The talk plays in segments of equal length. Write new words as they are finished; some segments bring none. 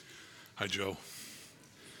Hi, Joe.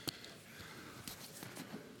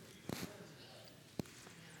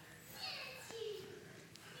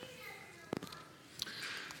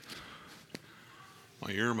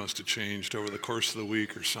 My ear must have changed over the course of the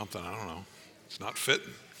week or something. I don't know. It's not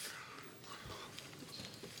fitting.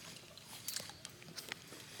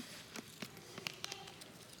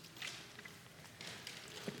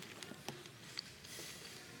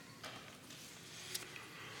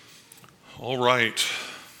 All right.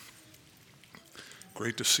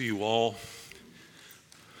 Great to see you all.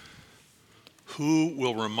 Who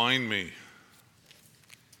will remind me?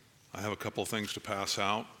 I have a couple of things to pass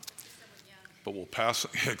out, but we'll pass,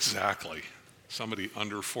 exactly, somebody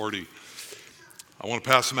under 40. I want to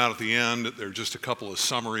pass them out at the end. They're just a couple of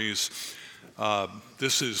summaries.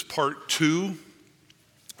 This is part 2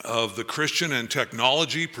 of the Christian and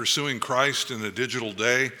Technology, Pursuing Christ in a Digital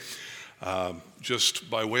Day. Just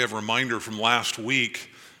by way of reminder from last week,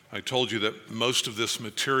 I told you that most of this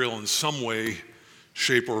material in some way,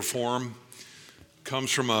 shape, or form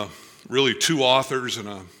comes from really 2 authors and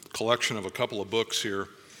a collection of a couple of books here.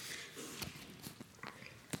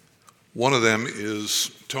 One of them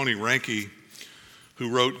is Tony Reinke, who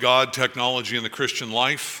wrote God, Technology, and the Christian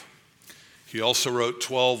Life. He also wrote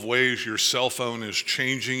 12 Ways Your Cell Phone is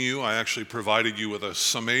Changing You. I actually provided you with a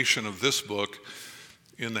summation of this book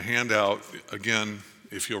in the handout, again,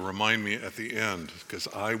 if you'll remind me at the end, because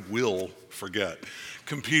I will forget.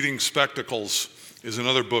 Competing Spectacles is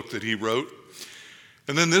another book that he wrote.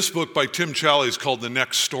 And then this book by Tim Challies is called The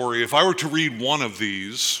Next Story. If I were to read one of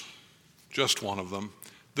these, just one of them,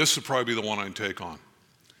 this would probably be the one I'd take on.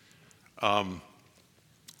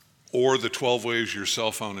 Or the 12 Ways Your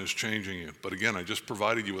Cell Phone is Changing You. But again, I just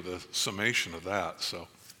provided you with a summation of that. So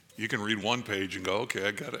you can read one page and go, okay,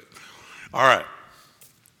 I got it. All right.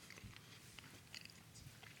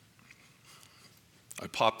 I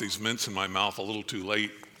popped these mints in my mouth a little too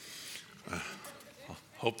late.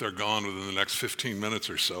 Hope they're gone within the next 15 minutes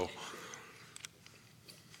or so. In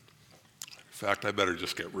fact, I better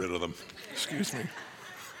just get rid of them. Excuse me.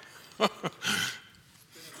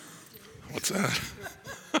 What's that?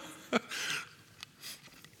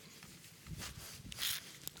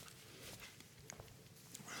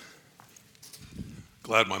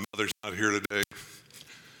 Glad my mother's not here today.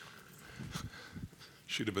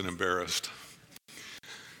 She'd have been embarrassed.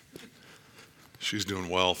 She's doing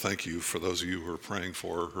well. Thank you for those of you who are praying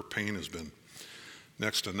for her. Her pain has been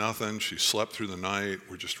next to nothing. She slept through the night.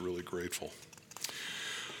 We're just really grateful.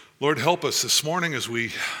 Lord, help us this morning as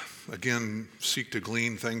we, again, seek to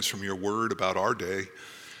glean things from your word about our day.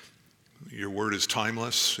 Your word is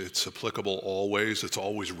timeless. It's applicable always. It's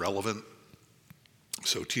always relevant.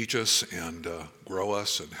 So teach us and grow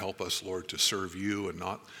us and help us, Lord, to serve you and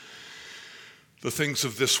not the things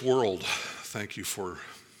of this world. Thank you for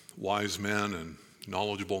wise men and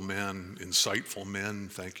knowledgeable men, insightful men.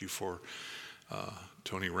 Thank you for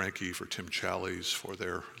Tony Reinke, for Tim Challies, for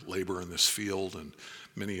their labor in this field, and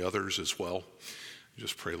many others as well.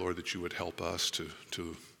 Just pray, Lord, that you would help us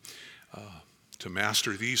to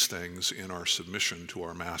master these things in our submission to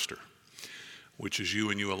our Master, which is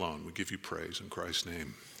you and you alone. We give you praise in Christ's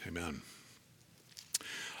name. Amen.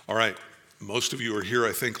 All right. Most of you are here,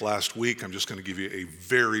 I think, last week. I'm just going to give you a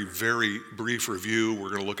very, very brief review. We're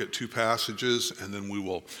going to look at 2 passages, and then we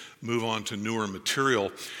will move on to newer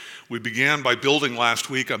material. We began by building last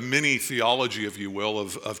week a mini theology, if you will,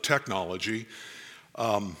 of technology.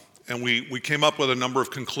 And we came up with a number of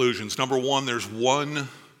conclusions. Number 1, there's one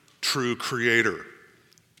true creator.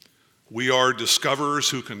 We are discoverers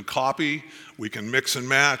who can copy, we can mix and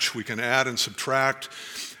match, we can add and subtract.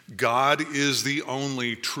 God is the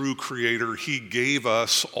only true creator. He gave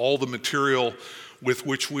us all the material with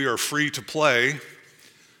which we are free to play,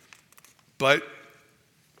 but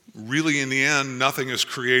really in the end, nothing is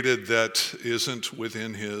created that isn't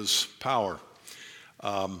within his power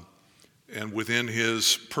and within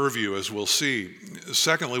his purview, as we'll see.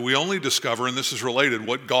 Secondly, we only discover, and this is related,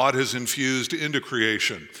 what God has infused into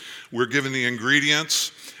creation. We're given the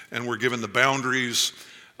ingredients and we're given the boundaries.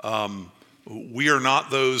 We are not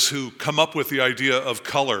those who come up with the idea of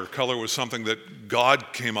color. Color was something that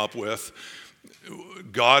God came up with.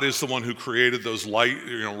 God is the one who created those light,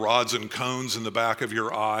 rods and cones in the back of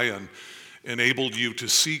your eye and enabled you to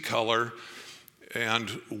see color.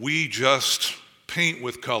 And we just paint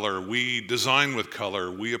with color. We design with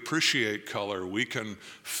color. We appreciate color. We can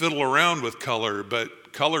fiddle around with color,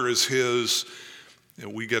 but color is his,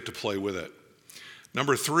 and we get to play with it.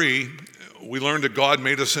 Number 3, we learned that God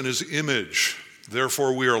made us in his image.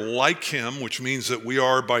 Therefore, we are like him, which means that we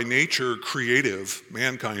are by nature creative,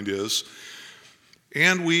 mankind is.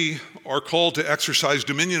 And we are called to exercise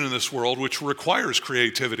dominion in this world, which requires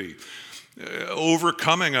creativity.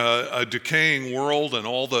 Overcoming a decaying world and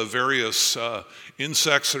all the various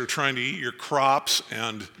insects that are trying to eat your crops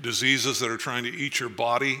and diseases that are trying to eat your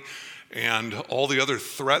body and all the other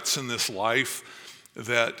threats in this life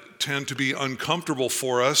that tend to be uncomfortable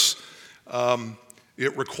for us,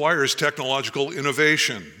 it requires technological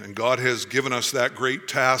innovation, and God has given us that great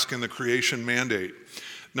task in the creation mandate.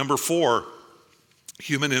 Number 4,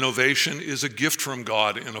 human innovation is a gift from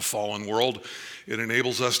God in a fallen world. It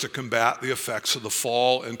enables us to combat the effects of the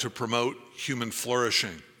fall and to promote human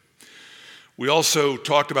flourishing. We also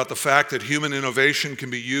talked about the fact that human innovation can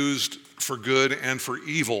be used for good and for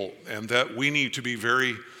evil, and that we need to be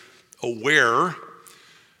very aware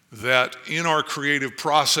that in our creative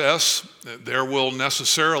process, there will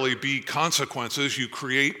necessarily be consequences. You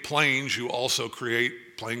create planes, you also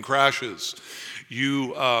create plane crashes.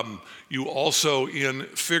 You also, in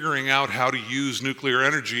figuring out how to use nuclear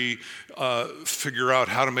energy, figure out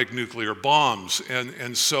how to make nuclear bombs.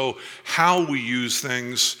 And so how we use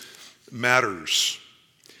things matters.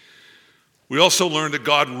 We also learned that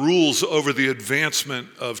God rules over the advancement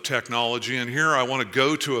of technology. And here I want to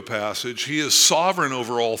go to a passage. He is sovereign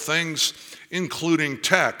over all things, including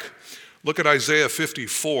tech. Look at Isaiah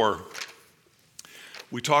 54.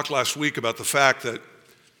 We talked last week about the fact that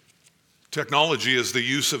technology is the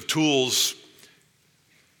use of tools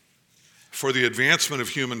for the advancement of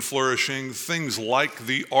human flourishing. Things like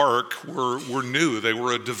the ark were new. They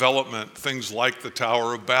were a development. Things like the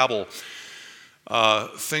Tower of Babel.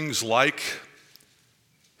 Things like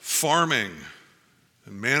farming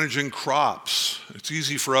and managing crops. It's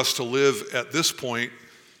easy for us to live at this point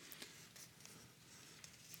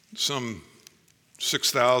some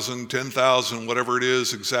 6,000, 10,000, whatever it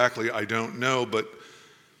is exactly, I don't know, but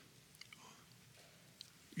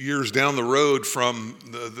years down the road from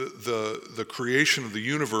the creation of the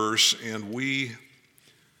universe, and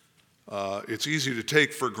it's easy to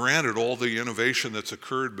take for granted all the innovation that's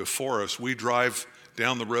occurred before us. We drive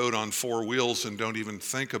down the road on 4 wheels and don't even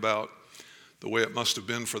think about the way it must have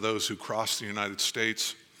been for those who crossed the United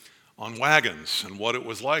States on wagons and what it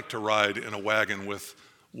was like to ride in a wagon with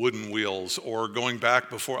wooden wheels. Or going back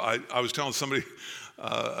before, I was telling somebody,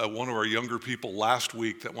 one of our younger people last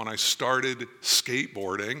week, that when I started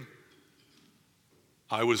skateboarding,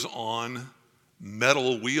 I was on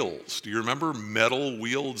metal wheels. Do you remember metal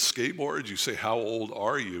wheeled skateboards? You say, how old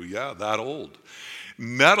are you? Yeah, that old.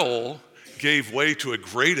 Metal gave way to a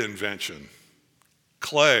great invention,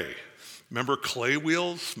 clay. Remember clay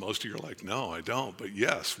wheels? Most of you are like, no, I don't. But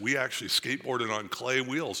yes, we actually skateboarded on clay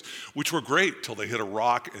wheels, which were great till they hit a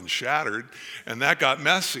rock and shattered, and that got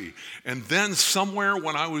messy. And then somewhere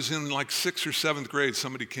when I was in like 6th or 7th grade,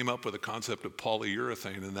 somebody came up with a concept of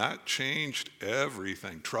polyurethane, and that changed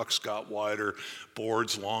everything. Trucks got wider,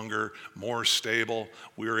 boards longer, more stable.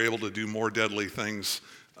 We were able to do more deadly things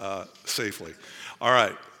safely. All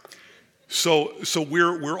right. So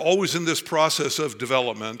we're always in this process of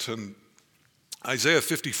development, and Isaiah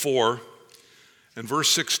 54 and verse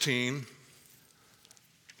 16.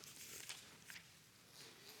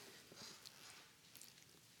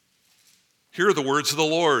 Here are the words of the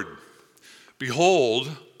Lord. Behold,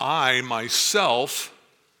 I myself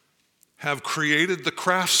have created the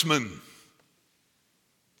craftsman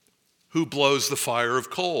who blows the fire of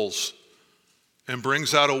coals and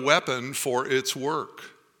brings out a weapon for its work.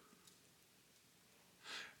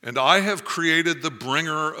 And I have created the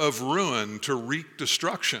bringer of ruin to wreak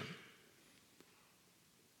destruction.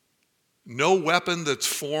 No weapon that's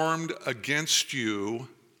formed against you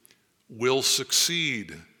will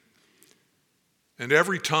succeed. And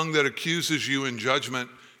every tongue that accuses you in judgment,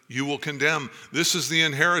 you will condemn. This is the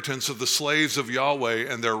inheritance of the slaves of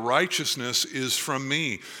Yahweh, and their righteousness is from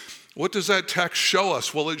me. What does that text show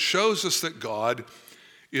us? Well, it shows us that God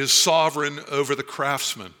is sovereign over the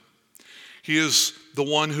craftsman. He is the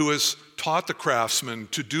one who has taught the craftsman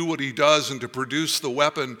to do what he does and to produce the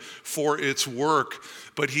weapon for its work.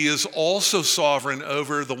 But he is also sovereign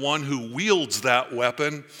over the one who wields that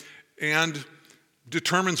weapon and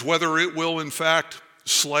determines whether it will in fact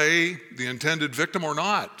slay the intended victim or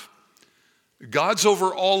not. God's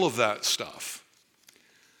over all of that stuff.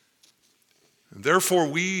 And therefore,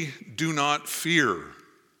 we do not fear.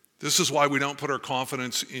 This is why we don't put our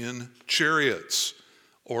confidence in chariots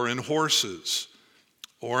or in horses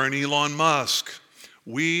or in Elon Musk.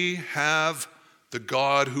 We have the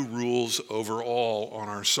God who rules over all on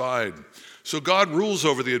our side. So God rules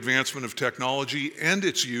over the advancement of technology and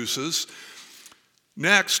its uses.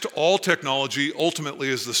 Next, all technology ultimately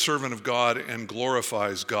is the servant of God and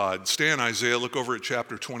glorifies God. Stay in Isaiah, look over at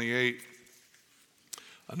chapter 28.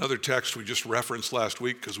 Another text we just referenced last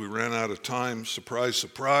week because we ran out of time. Surprise,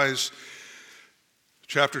 surprise.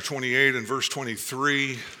 Chapter 28 and verse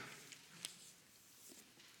 23.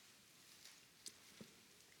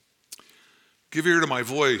 Give ear to my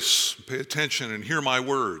voice, pay attention and hear my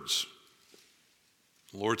words.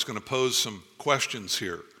 The Lord's going to pose some questions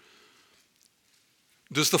here.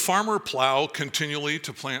 Does the farmer plow continually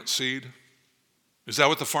to plant seed? Is that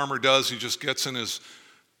what the farmer does? He just gets in his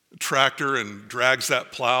tractor and drags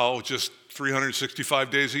that plow just 365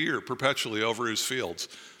 days a year perpetually over his fields?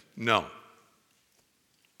 No.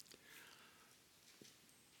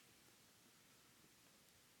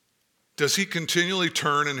 Does he continually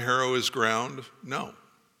turn and harrow his ground? No.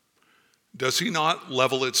 Does he not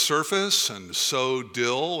level its surface and sow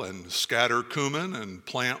dill and scatter cumin and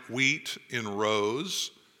plant wheat in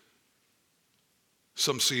rows?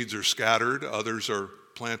 Some seeds are scattered, others are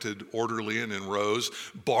planted orderly and in rows.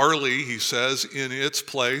 Barley, he says, in its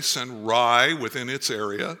place, and rye within its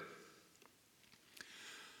area.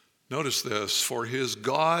 Notice this, for his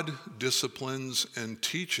God disciplines and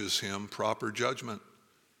teaches him proper judgment.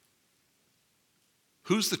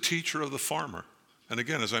 Who's the teacher of the farmer? And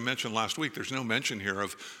again, as I mentioned last week, there's no mention here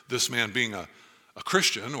of this man being a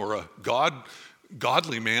Christian or a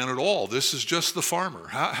godly man at all. This is just the farmer.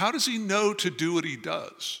 How does he know to do what he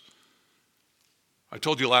does? I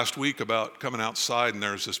told you last week about coming outside and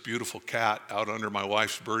there's this beautiful cat out under my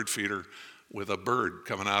wife's bird feeder with a bird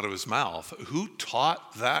coming out of his mouth. Who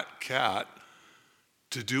taught that cat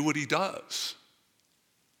to do what he does?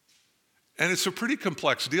 And it's a pretty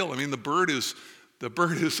complex deal. I mean, the bird is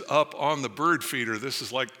up on the bird feeder. This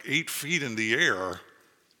is like 8 feet in the air.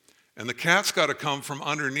 And the cat's got to come from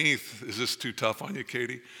underneath. Is this too tough on you,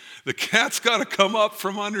 Katie? The cat's got to come up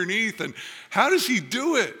from underneath. And how does he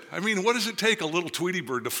do it? I mean, what does it take a little Tweety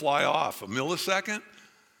bird to fly off? A millisecond?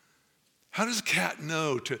 How does a cat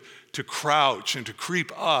know to crouch and to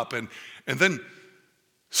creep up and then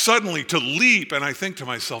suddenly to leap? And I think to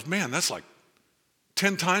myself, man, that's like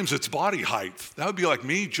 10 times its body height. That would be like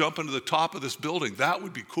me jumping to the top of this building. That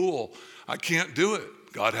would be cool. I can't do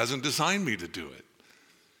it. God hasn't designed me to do it.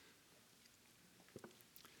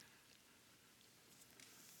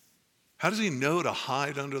 How does he know to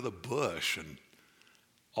hide under the bush? And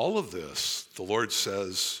all of this, the Lord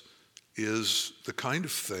says, is the kind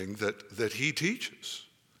of thing that he teaches.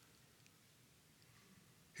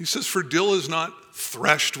 He says, for dill is not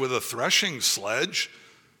threshed with a threshing sledge.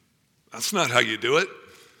 That's not how you do it.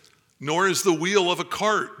 Nor is the wheel of a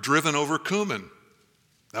cart driven over cumin.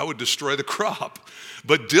 That would destroy the crop.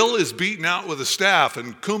 But dill is beaten out with a staff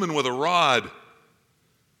and cumin with a rod.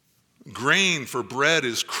 Grain for bread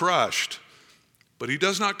is crushed, but he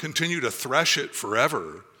does not continue to thresh it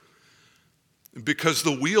forever, because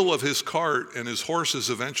the wheel of his cart and his horses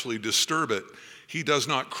eventually disturb it. He does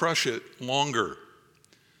not crush it longer.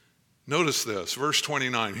 Notice this, verse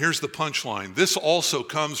 29. Here's the punchline. This also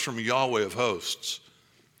comes from Yahweh of hosts,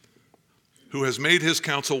 who has made his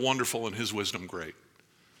counsel wonderful and his wisdom great.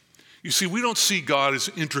 You see, we don't see God as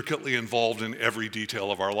intricately involved in every detail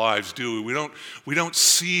of our lives, do we? We don't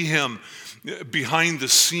see him behind the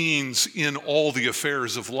scenes in all the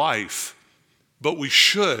affairs of life, but we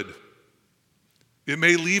should. It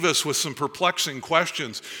may leave us with some perplexing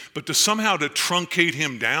questions, but to truncate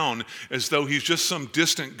him down as though he's just some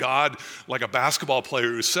distant God, like a basketball player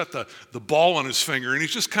who set the ball on his finger and he's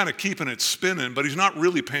just kind of keeping it spinning, but he's not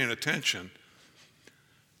really paying attention.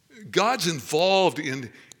 God's involved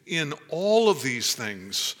in all of these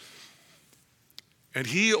things, and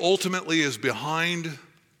he ultimately is behind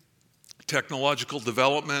technological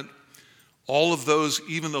development. All of those,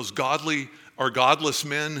 even those godly or godless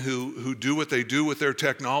men who do what they do with their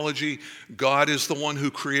technology, God is the one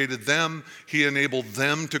who created them. He enabled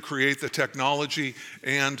them to create the technology,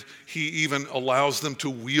 and he even allows them to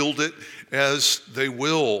wield it as they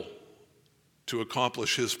will to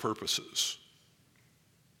accomplish his purposes.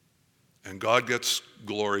 And God gets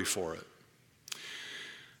glory for it.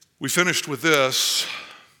 We finished with this.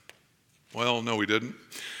 Well, no, we didn't.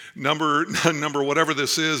 Number whatever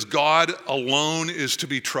this is, God alone is to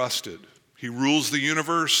be trusted. He rules the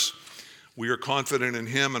universe. We are confident in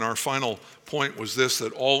him. And our final point was this,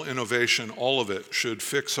 that all innovation, all of it, should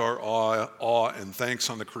fix our awe and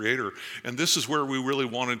thanks on the Creator. And this is where we really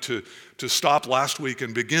wanted to stop last week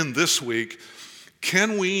and begin this week.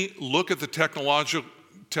 Can we look at the technology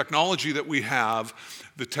that we have,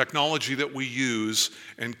 the technology that we use,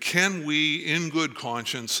 and can we, in good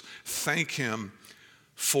conscience, thank him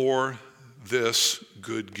for this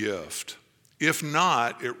good gift? If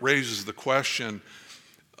not, it raises the question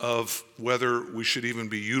of whether we should even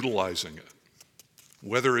be utilizing it.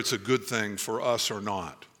 whether it's a good thing for us or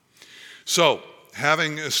not. So,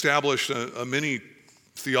 having established a mini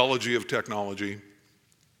theology of technology,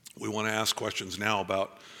 we want to ask questions now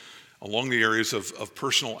along the areas of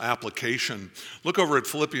personal application. Look over at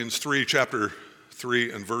Philippians 3, chapter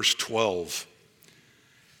 3 and verse 12.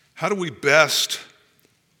 How do we best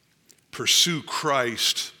pursue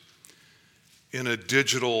Christ in a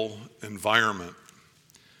digital environment?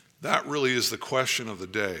 That really is the question of the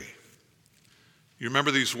day. You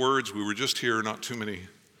remember these words? We were just here not too many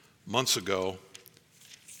months ago.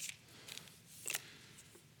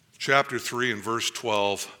 Chapter 3 and verse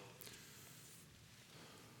 12.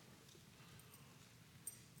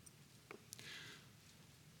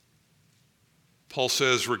 Paul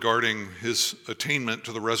says regarding his attainment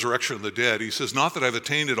to the resurrection of the dead, he says, "Not that I've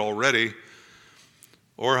attained it already,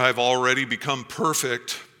 or I've already become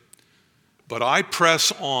perfect, but I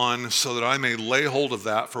press on so that I may lay hold of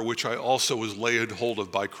that for which I also was laid hold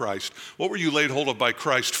of by Christ." What were you laid hold of by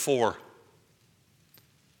Christ for?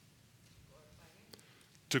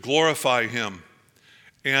 To glorify him.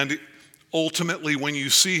 And ultimately, when you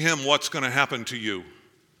see him, what's going to happen to you?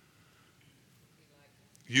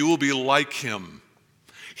 You will be like him.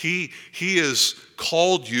 He has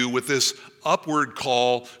called you with this upward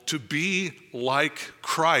call to be like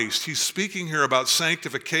Christ. He's speaking here about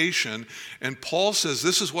sanctification, and Paul says,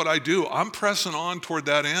 this is what I do. I'm pressing on toward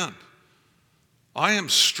that end. I am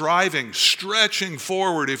striving, stretching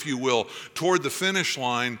forward, if you will, toward the finish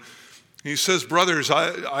line. He says, brothers,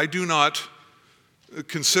 I do not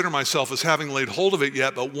consider myself as having laid hold of it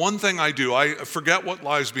yet, but one thing I do, I forget what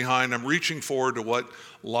lies behind. I'm reaching forward to what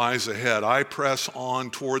lies ahead. I press on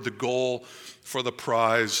toward the goal for the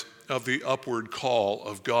prize of the upward call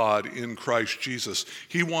of God in Christ Jesus.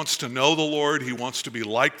 He wants to know the Lord. He wants to be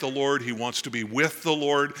like the Lord. He wants to be with the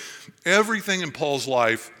Lord. Everything in Paul's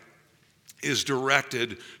life is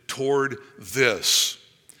directed toward this,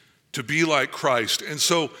 to be like Christ. And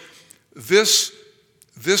so this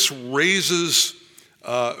raises,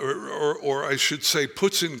 or I should say,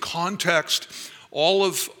 puts in context all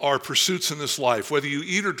of our pursuits in this life. Whether you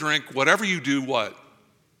eat or drink, whatever you do, what?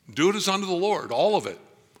 Do it as unto the Lord, all of it.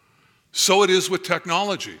 So it is with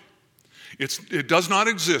technology. It does not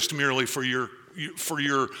exist merely for your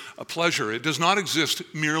pleasure. It does not exist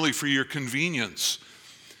merely for your convenience.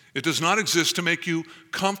 It does not exist to make you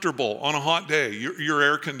comfortable on a hot day, your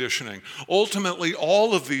air conditioning. Ultimately,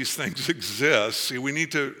 all of these things exist. See, we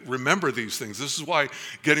need to remember these things. This is why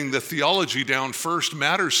getting the theology down first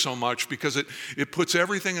matters so much, because it puts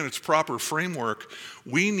everything in its proper framework.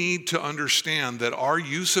 We need to understand that our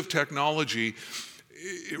use of technology,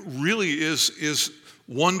 it really is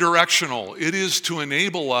one directional. It is to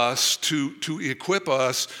enable us, to equip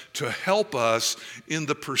us, to help us in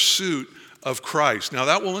the pursuit of Christ. Now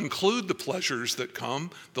that will include the pleasures that come,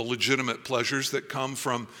 the legitimate pleasures that come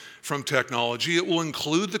from technology. It will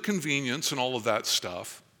include the convenience and all of that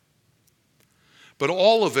stuff. But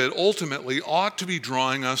all of it ultimately ought to be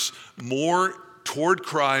drawing us more toward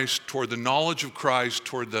Christ, toward the knowledge of Christ,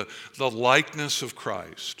 toward the likeness of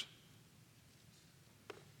Christ.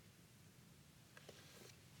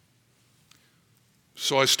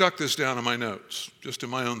 So I stuck this down in my notes, just in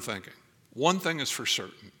my own thinking. One thing is for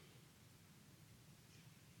certain.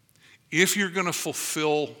 If you're going to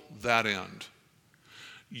fulfill that end,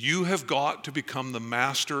 you have got to become the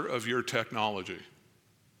master of your technology,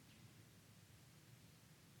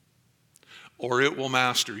 or it will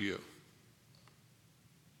master you.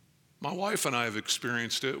 My wife and I have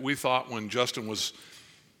experienced it. We thought when Justin was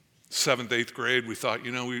 7th, 8th grade, we thought,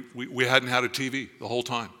 we hadn't had a TV the whole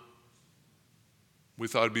time. We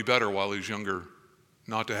thought it'd be better while he was younger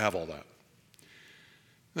not to have all that.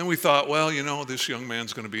 Then we thought, well, this young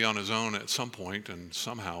man's going to be on his own at some point, and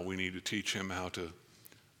somehow we need to teach him how to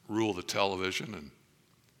rule the television and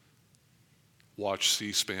watch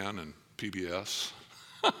C-SPAN and PBS.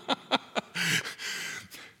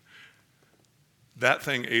 That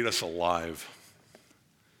thing ate us alive.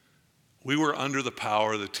 We were under the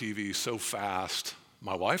power of the TV so fast,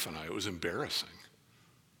 my wife and I, it was embarrassing.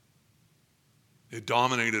 It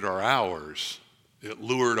dominated our hours. It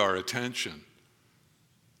lured our attention.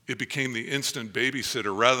 It became the instant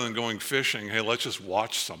babysitter. Rather than going fishing, hey, let's just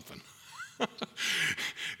watch something.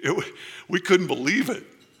 We couldn't believe it.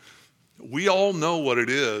 We all know what it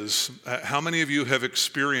is. How many of you have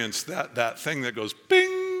experienced that thing that goes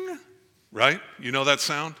bing, right? You know that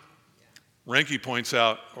sound? Ranky points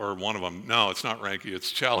out, or one of them, no, it's not Ranky,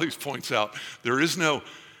 it's Challies points out, there is no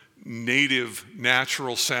native,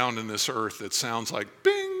 natural sound in this earth that sounds like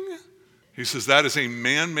bing. He says that is a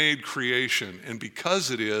man-made creation, and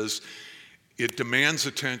because it is, it demands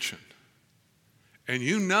attention. and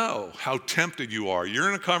you know how tempted you are. You're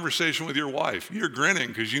in a conversation with your wife. You're grinning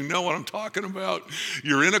because you know what I'm talking about.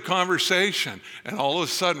 You're in a conversation, and all of a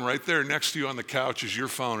sudden, right there next to you on the couch is your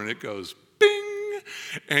phone, and it goes bing,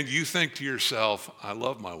 and you think to yourself, I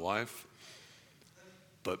love my wife,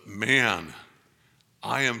 but man,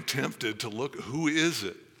 I am tempted to look, who is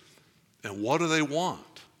it? And what do they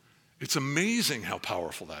want? It's amazing how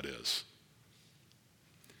powerful that is.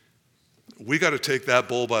 We got to take that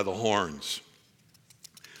bull by the horns.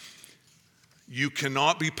 You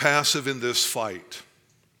cannot be passive in this fight.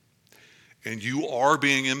 And you are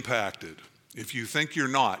being impacted. If you think you're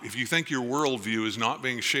not, if you think your worldview is not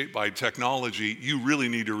being shaped by technology, you really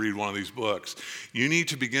need to read one of these books. You need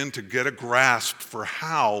to begin to get a grasp for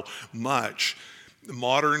how much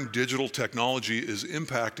modern digital technology is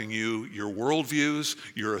impacting you, your worldviews,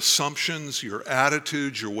 your assumptions, your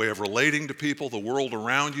attitudes, your way of relating to people, the world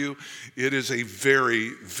around you. It is a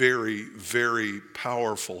very, very, very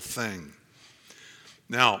powerful thing.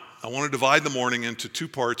 Now, I want to divide the morning into two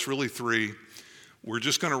parts, really three. We're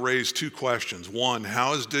just going to raise two questions. One,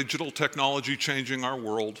 how is digital technology changing our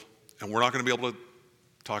world? And we're not going to be able to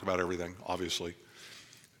talk about everything, obviously.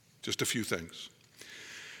 Just a few things.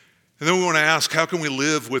 And then we want to ask, how can we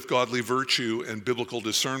live with godly virtue and biblical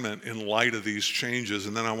discernment in light of these changes?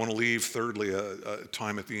 And then I want to leave, thirdly, a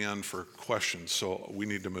time at the end for questions. So we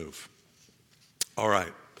need to move. All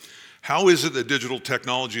right. How is it that digital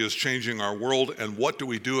technology is changing our world, and what do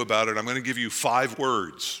we do about it? I'm going to give you 5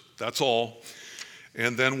 words. That's all.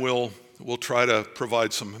 And then we'll try to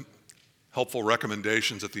provide some helpful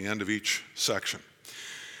recommendations at the end of each section.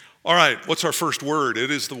 All right. What's our first word? It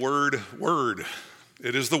is the word word.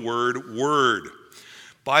 It is the word word.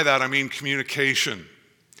 By that I mean communication.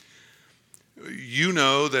 You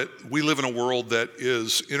know that we live in a world that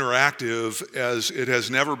is interactive as it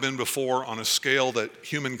has never been before on a scale that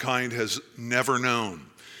humankind has never known.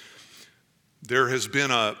 There has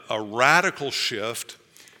been a radical shift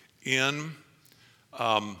in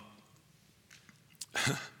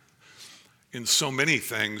so many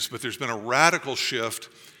things, but there's been a radical shift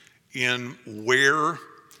in where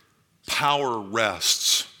power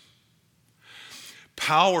rests.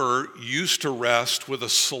 Power used to rest with a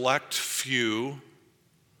select few,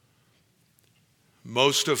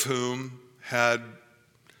 most of whom had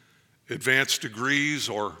advanced degrees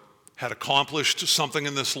or had accomplished something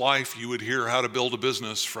in this life. You would hear how to build a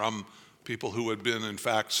business from people who had been, in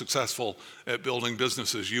fact, successful at building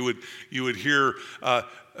businesses. You would hear a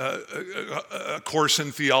course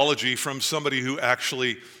in theology from somebody who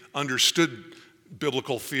actually understood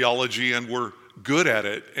biblical theology and were good at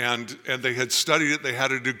it, and they had studied it, they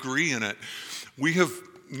had a degree in it. We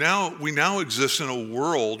now exist in a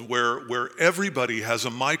world where everybody has a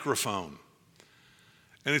microphone.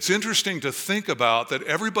 And it's interesting to think about that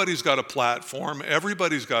everybody's got a platform,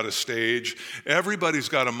 everybody's got a stage, everybody's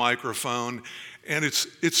got a microphone, and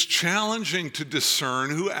it's challenging to discern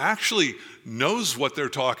who actually knows what they're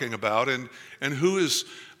talking about and who is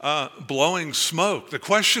blowing smoke. The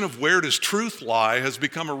question of where does truth lie has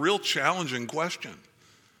become a real challenging question.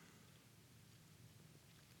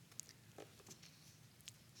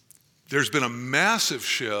 There's been a massive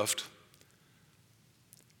shift,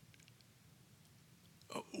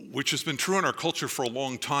 which has been true in our culture for a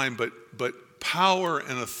long time, but power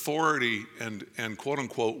and authority and quote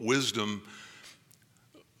unquote wisdom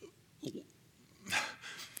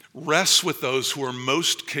rests with those who are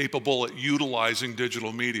most capable at utilizing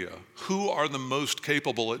digital media. Who are the most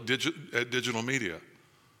capable at digital media?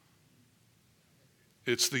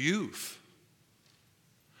 It's the youth.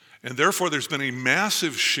 And therefore there's been a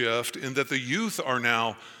massive shift in that the youth are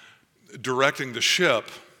now directing the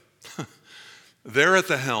ship. They're at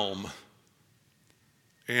the helm.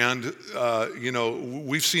 And,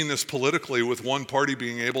 we've seen this politically with one party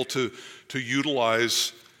being able to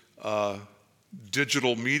utilize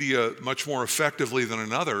digital media much more effectively than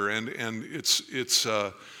another, and it's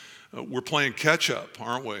we're playing catch up,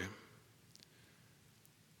 aren't we?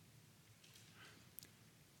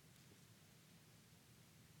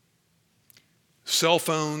 Cell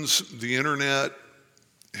phones, the internet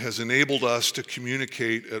has enabled us to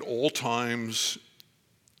communicate at all times,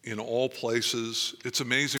 in all places. It's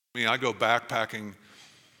amazing to me. I go backpacking,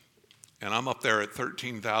 and I'm up there at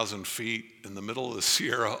 13,000 feet in the middle of the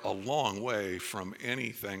Sierra, a long way from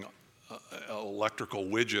anything electrical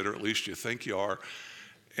widget, or at least you think you are.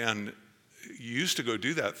 And you used to go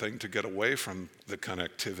do that thing to get away from the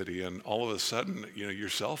connectivity, and all of a sudden, your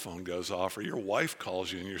cell phone goes off, or your wife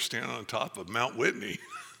calls you, and you're standing on top of Mount Whitney.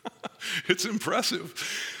 It's impressive.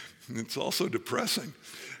 It's also depressing.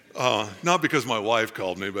 Not because my wife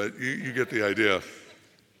called me, but you get the idea.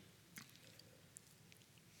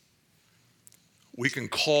 We can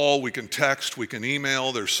call, we can text, we can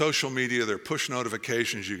email, there's social media, there are push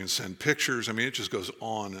notifications, you can send pictures. I mean, it just goes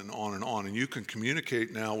on and on and on. And you can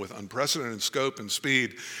communicate now with unprecedented scope and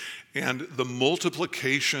speed. And the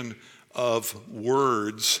multiplication of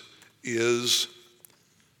words is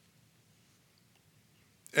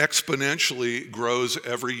exponentially grows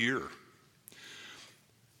every year.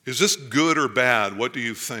 Is this good or bad? What do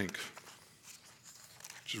you think?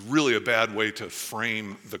 Which is really a bad way to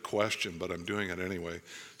frame the question, but I'm doing it anyway,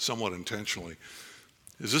 somewhat intentionally.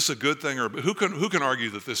 Is this a good thing, or who can argue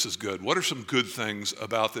that this is good? What are some good things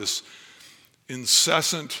about this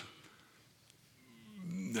incessant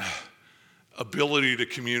ability to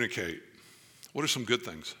communicate? What are some good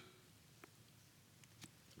things?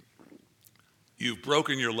 You've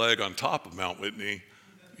broken your leg on top of Mount Whitney.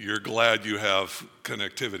 You're glad you have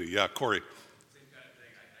connectivity. Yeah, Corey. Same kind of thing.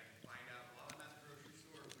 I can find out while I'm at the grocery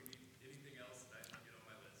store if we need anything else that I can get on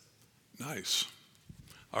my list. Nice.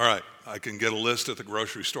 All right. I can get a list at the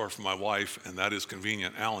grocery store for my wife, and that is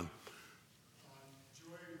convenient. Alan.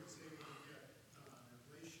 Joy was able to get an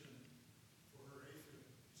ablation for her AFib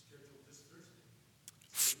scheduled this Thursday.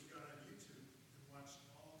 So we got on YouTube and watched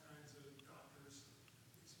all kinds of doctors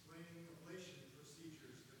explaining ablation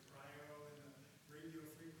procedures, the cryo and the radio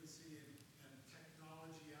frequency and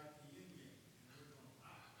technology out the yin yang. And we're going,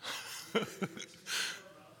 wow.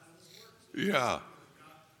 About how this works. Yeah.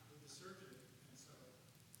 Got with the surgeon, and so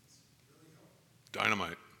it's really helpful.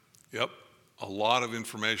 Dynamite. Yep. A lot of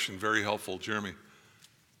information. Very helpful. Jeremy. I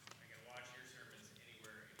can watch your sermons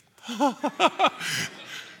anywhere.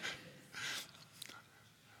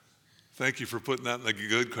 Thank you for putting that in the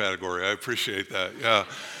good category. I appreciate that. Yeah.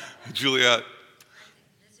 Juliet. I can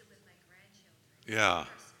visit with my grandchildren. Yeah. In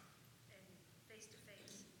person and face to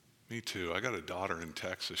face. Me too. I got a daughter in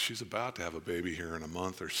Texas. She's about to have a baby here in a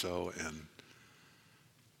month or so, and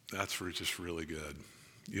that's just really good.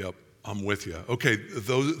 Yep, I'm with you. Okay,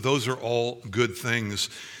 those are all good things.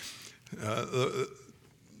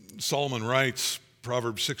 Solomon writes,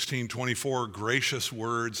 Proverbs 16:24, gracious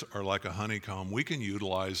words are like a honeycomb. We can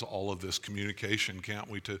utilize all of this communication, can't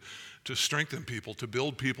we, to strengthen people, to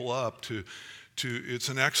build people up, it's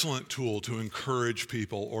an excellent tool to encourage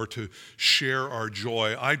people or to share our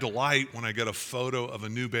joy. I delight when I get a photo of a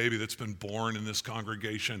new baby that's been born in this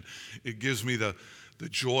congregation. It gives me the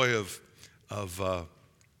joy of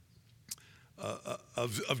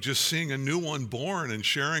just seeing a new one born and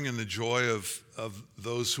sharing in the joy of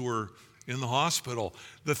those who are in the hospital.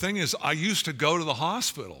 The thing is, I used to go to the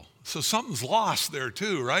hospital, so something's lost there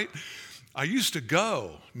too, right? I used to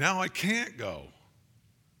go. Now I can't go.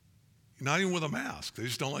 Not even with a mask. They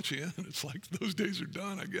just don't let you in. It's like those days are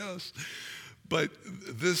done, I guess. But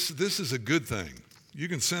this is a good thing. You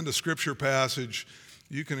can send a scripture passage.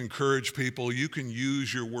 You can encourage people. You can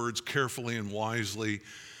use your words carefully and wisely,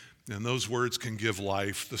 and those words can give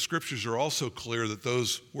life. The scriptures are also clear that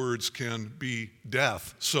those words can be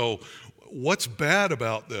death. So what's bad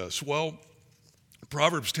about this? Well,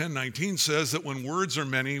 Proverbs 10:19 says that when words are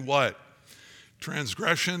many, what?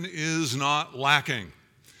 Transgression is not lacking.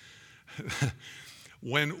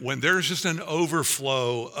 When there's just an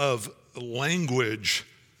overflow of language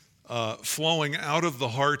flowing out of the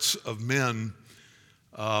hearts of men,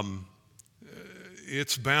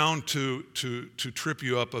 it's bound to trip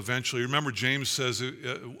you up eventually. Remember, James says,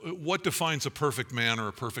 what defines a perfect man or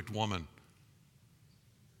a perfect woman?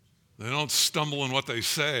 They don't stumble in what they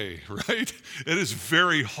say, right? It is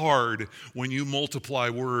very hard when you multiply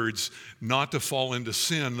words not to fall into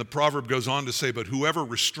sin. The proverb goes on to say, but whoever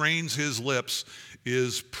restrains his lips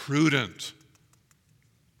is prudent.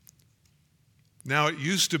 Now, it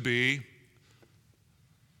used to be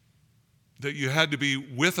that you had to be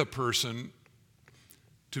with a person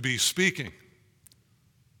to be speaking,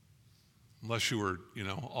 unless you were,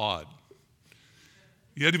 odd.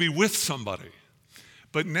 You had to be with somebody.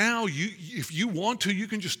 But now, if you want to, you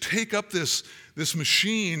can just take up this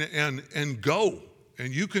machine and go.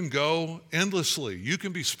 And you can go endlessly. You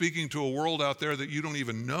can be speaking to a world out there that you don't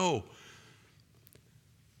even know.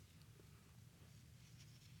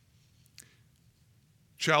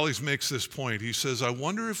 Challies makes this point. He says, I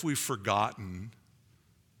wonder if we've forgotten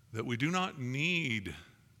that we do not need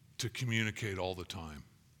to communicate all the time.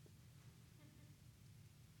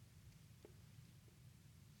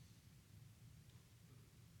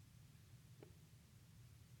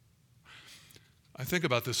 I think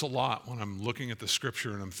about this a lot when I'm looking at the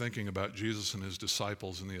scripture and I'm thinking about Jesus and his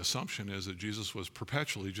disciples, and the assumption is that Jesus was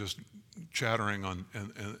perpetually just chattering on,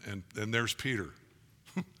 and there's Peter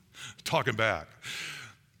talking back.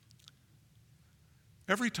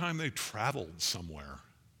 Every time they traveled somewhere,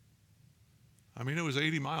 I mean, it was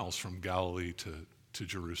 80 miles from Galilee to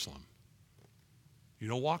Jerusalem. You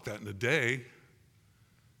don't walk that in a day,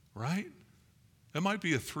 right? It might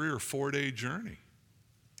be a 3 or 4 day journey.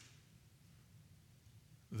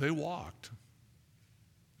 They walked.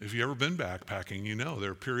 If you've ever been backpacking, you know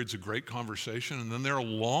there are periods of great conversation, and then there are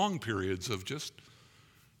long periods of just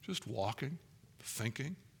walking,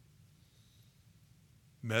 thinking,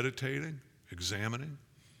 meditating, examining.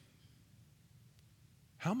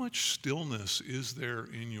 How much stillness is there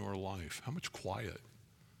in your life? How much quiet?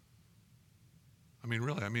 I mean,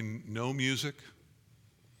 really, no music,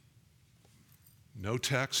 no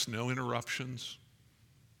text, no interruptions,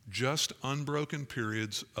 just unbroken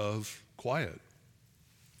periods of quiet.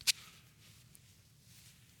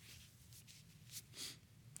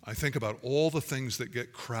 I think about all the things that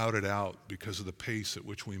get crowded out because of the pace at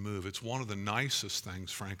which we move. It's one of the nicest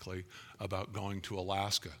things, frankly, about going to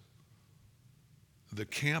Alaska. The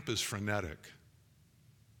camp is frenetic.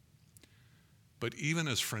 But even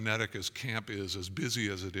as frenetic as camp is, as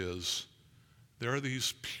busy as it is, there are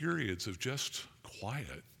these periods of just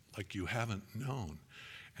quiet like you haven't known.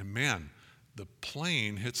 And man, the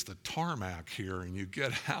plane hits the tarmac here and you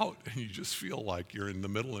get out and you just feel like you're in the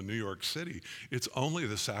middle of New York City. It's only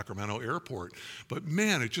the Sacramento airport. But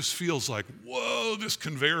man, it just feels like, whoa, this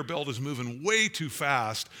conveyor belt is moving way too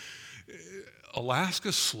fast.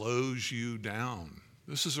 Alaska slows you down.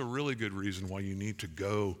 This is a really good reason why you need to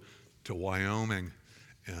go to Wyoming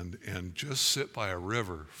and just sit by a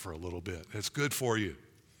river for a little bit. It's good for you.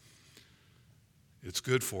 It's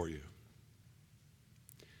good for you.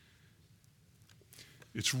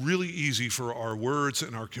 It's really easy for our words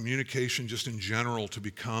and our communication just in general to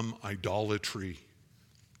become idolatry.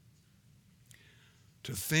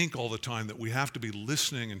 To think all the time that we have to be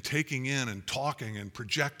listening and taking in and talking and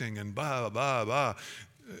projecting and blah, blah, blah.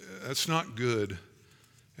 That's not good.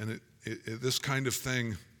 And this kind of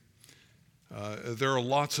thing, there are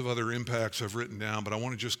lots of other impacts I've written down, but I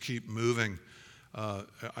want to just keep moving.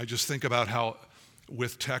 I just think about how,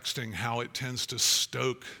 with texting, how it tends to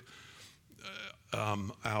stoke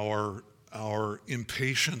our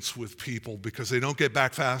impatience with people because they don't get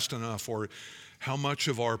back fast enough, or how much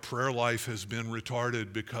of our prayer life has been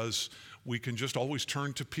retarded because we can just always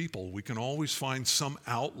turn to people. We can always find some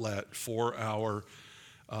outlet for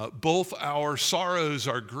both our sorrows,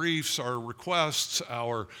 our griefs, our requests,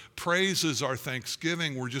 our praises, our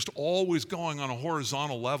thanksgiving. We're just always going on a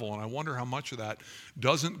horizontal level, and I wonder how much of that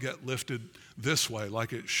doesn't get lifted this way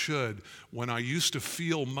like it should, when I used to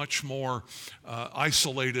feel much more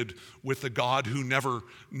isolated with the God who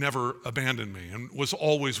never abandoned me and was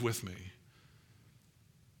always with me.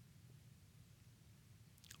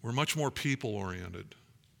 We're much more people-oriented,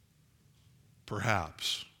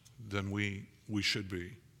 perhaps, than we should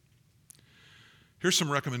be. Here's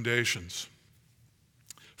some recommendations.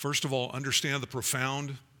 First of all, understand the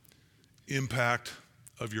profound impact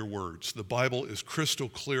of your words. The Bible is crystal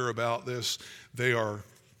clear about this. They are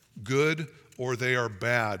good or they are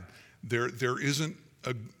bad. There isn't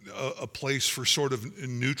a place for sort of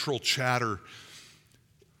neutral chatter.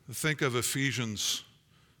 Think of Ephesians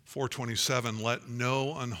 4:27, let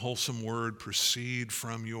no unwholesome word proceed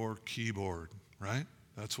from your keyboard, right?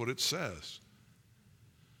 That's what it says.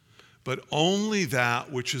 But only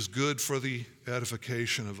that which is good for the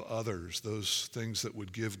edification of others, those things that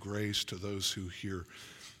would give grace to those who hear.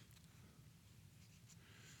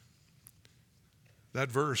 That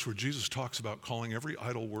verse where Jesus talks about calling every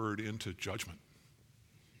idle word into judgment.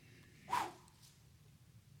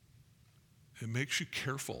 It makes you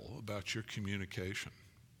careful about your communication.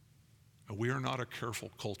 We are not a careful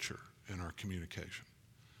culture in our communication,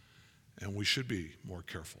 and we should be more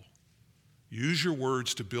careful. Use your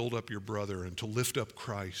words to build up your brother and to lift up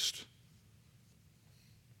Christ.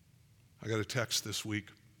 I got a text this week.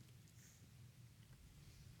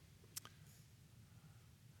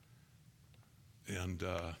 And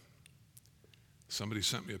somebody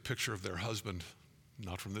sent me a picture of their husband,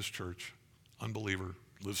 not from this church, unbeliever,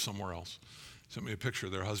 lives somewhere else. Sent me a picture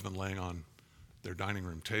of their husband laying on their dining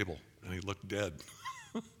room table, and he looked dead.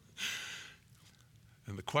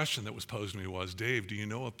 And the question that was posed to me was, Dave, do you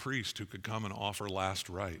know a priest who could come and offer last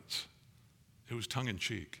rites? It was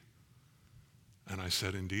tongue-in-cheek. And I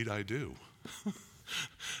said, indeed I do.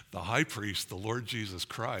 The high priest, the Lord Jesus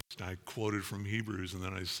Christ. And I quoted from Hebrews, and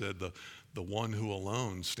then I said, the one who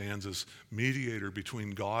alone stands as mediator between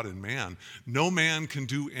God and man. No man can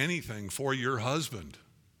do anything for your husband.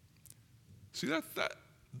 See,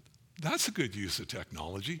 that's a good use of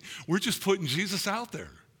technology. We're just putting Jesus out there.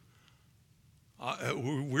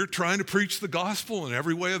 We're trying to preach the gospel in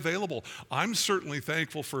every way available. I'm certainly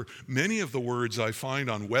thankful for many of the words I find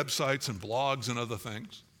on websites and blogs and other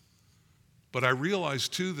things. But I realize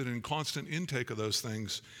too that in constant intake of those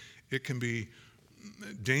things, it can be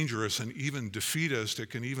dangerous and even defeatist. It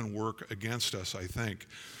can even work against us, I think.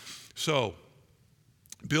 So,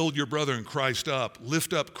 build your brother in Christ up.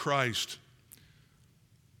 Lift up Christ.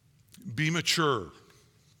 Be mature.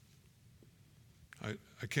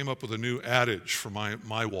 I came up with a new adage for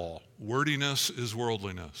my wall. Wordiness is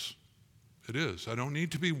worldliness. It is. I don't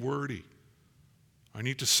need to be wordy. I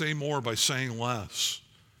need to say more by saying less.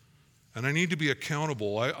 And I need to be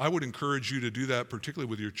accountable. I would encourage you to do that, particularly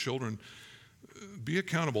with your children. Be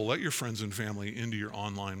accountable. Let your friends and family into your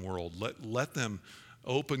online world. Let them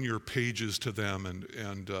open your pages to them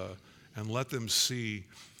and let them see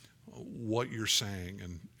what you're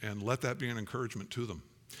saying and let that be an encouragement to them.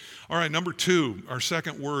 All right, number 2, our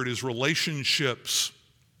second word is relationships.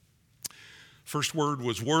 First word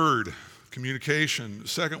was word, communication. The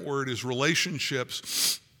second word is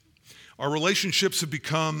relationships. Our relationships have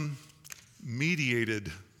become mediated.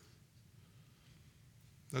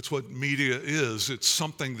 That's what media is. It's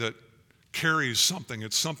something that carries something.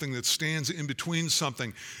 It's something that stands in between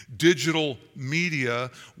something. Digital media,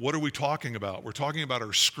 what are we talking about? We're talking about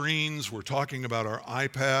our screens. We're talking about our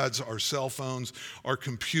iPads, our cell phones, our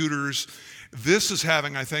computers. This is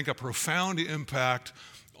having, I think, a profound impact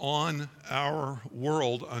on our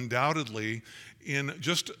world, undoubtedly, in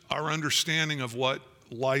just our understanding of what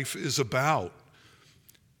life is about.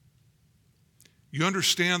 You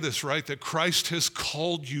understand this, right? That Christ has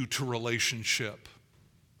called you to relationship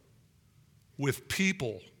with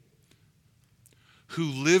people who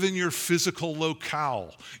live in your physical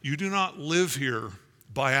locale. You do not live here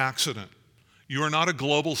by accident. You are not a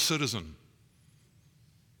global citizen.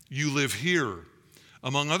 You live here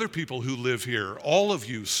among other people who live here. All of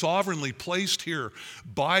you sovereignly placed here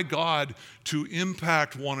by God to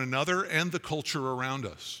impact one another and the culture around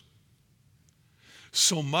us.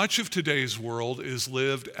 So much of today's world is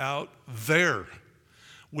lived out there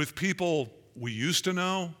with people we used to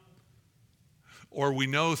know, or we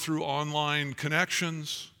know through online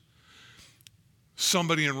connections.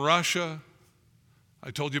 Somebody in Russia.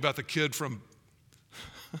 I told you about the kid from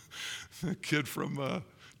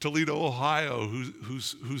Toledo, Ohio,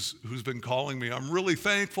 who's been calling me. I'm really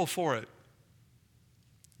thankful for it.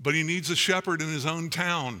 But he needs a shepherd in his own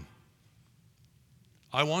town.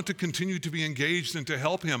 I want to continue to be engaged and to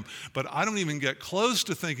help him, but I don't even get close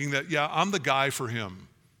to thinking that, yeah, I'm the guy for him.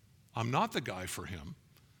 I'm not the guy for him.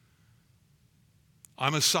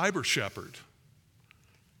 I'm a cyber shepherd.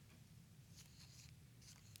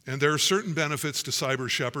 And there are certain benefits to cyber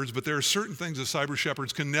shepherds, but there are certain things that cyber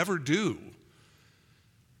shepherds can never do.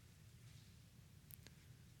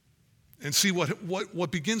 And see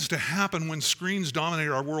what begins to happen when screens dominate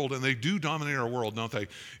our world, and they do dominate our world, don't they?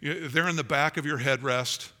 They're in the back of your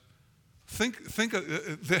headrest.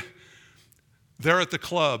 They're at the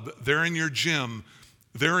club, they're in your gym,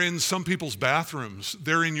 they're in some people's bathrooms,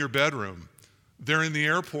 they're in your bedroom. They're in the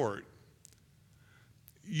airport.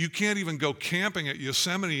 You can't even go camping at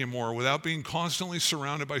Yosemite anymore without being constantly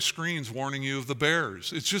surrounded by screens warning you of the bears.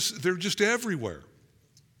 They're just everywhere.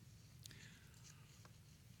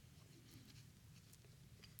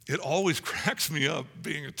 It always cracks me up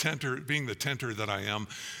being the tenter that I am,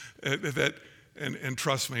 and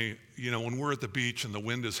trust me, when we're at the beach and the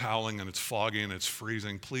wind is howling and it's foggy and it's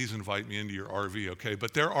freezing, please invite me into your RV, okay?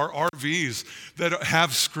 But there are RVs that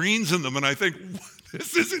have screens in them, and I think,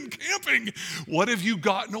 this isn't camping. What have you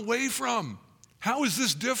gotten away from? How is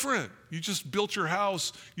this different? You just built your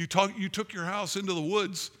house. You took your house into the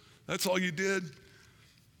woods. That's all you did.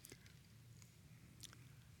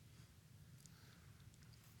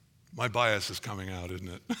 My bias is coming out, isn't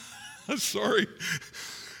it? I'm sorry.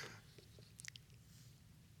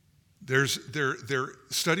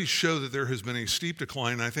 Studies show that there has been a steep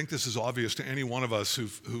decline, and I think this is obvious to any one of us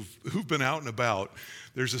who've been out and about.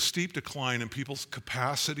 There's a steep decline in people's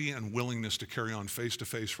capacity and willingness to carry on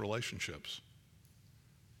face-to-face relationships.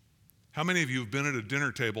 How many of you have been at a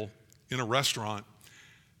dinner table in a restaurant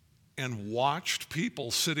and watched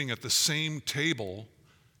people sitting at the same table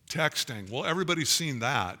texting? Well, everybody's seen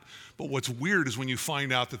that, but what's weird is when you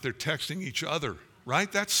find out that they're texting each other,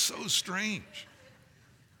 right? That's so strange.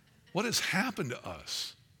 What has happened to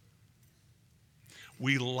us?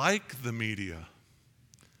 We like the media.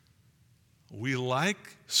 We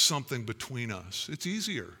like something between us. It's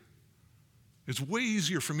easier. It's way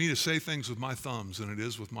easier for me to say things with my thumbs than it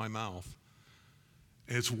is with my mouth.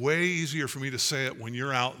 It's way easier for me to say it when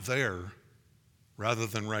you're out there rather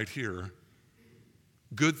than right here.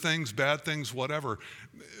 good things, bad things, whatever.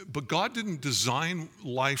 But God didn't design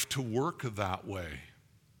life to work that way.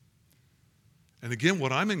 And again,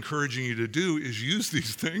 what I'm encouraging you to do is use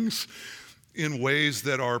these things in ways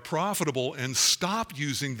that are profitable and stop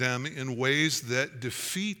using them in ways that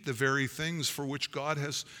defeat the very things to which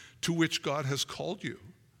God has called you.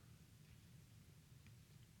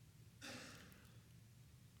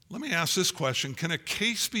 Let me ask this question. Can a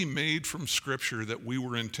case be made from Scripture that we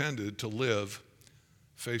were intended to live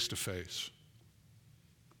face to face?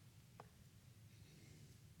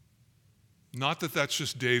 Not that that's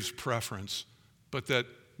just Dave's preference, but that,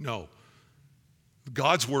 no.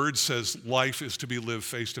 God's word says life is to be lived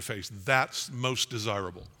face to face. That's most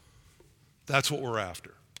desirable. That's what we're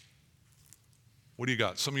after. What do you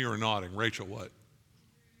got? Some of you are nodding. Rachel, what?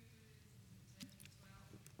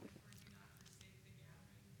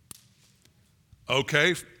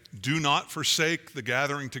 Okay, do not forsake the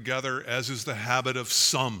gathering together, as is the habit of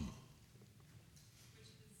some.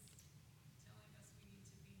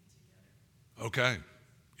 Okay,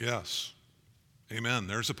 yes. Amen.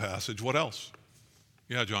 There's a passage. What else?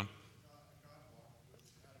 Yeah, John.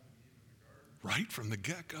 Right from the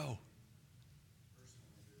get-go.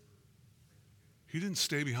 He didn't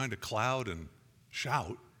stay behind a cloud and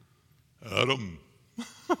shout, Adam.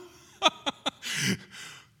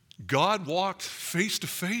 God walked face to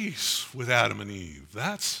face with Adam and Eve.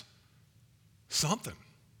 That's something.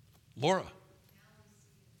 Laura.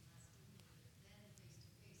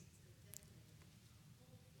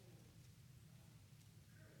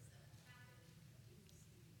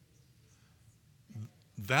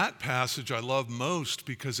 That passage I love most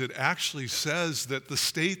because it actually says that the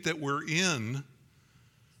state that we're in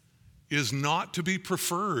is not to be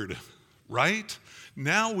preferred, right?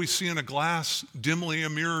 Now we see in a glass dimly, a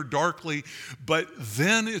mirror darkly, but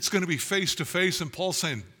then it's going to be face to face, and Paul's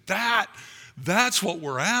saying, that's what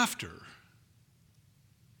we're after.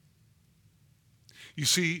 You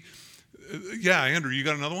see, yeah, Andrew, you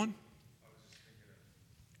got another one?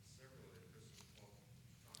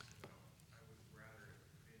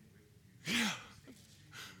 Yeah.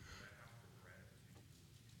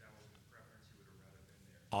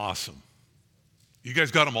 Awesome. You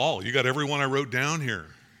guys got them all. You got every one I wrote down here.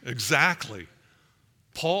 Exactly.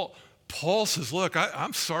 Paul says, look,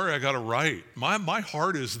 I'm sorry I got to write. My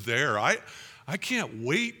heart is there. I can't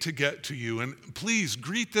wait to get to you. And please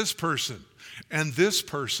greet this person and this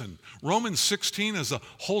person. Romans 16 is a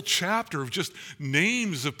whole chapter of just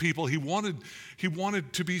names of people he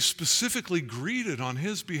wanted to be specifically greeted on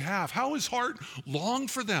his behalf. How his heart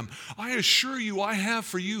longed for them. I assure you, I have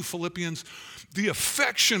for you, Philippians, the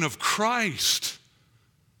affection of Christ.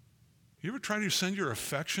 You ever try to send your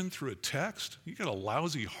affection through a text? You got a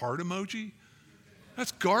lousy heart emoji?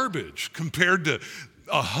 That's garbage compared to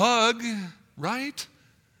a hug, right?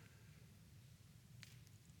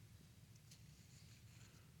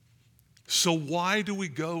 So why do we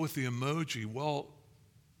go with the emoji? Well,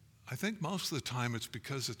 I think most of the time it's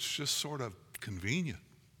because it's just sort of convenient.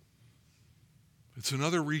 It's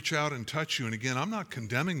another reach out and touch you. And again, I'm not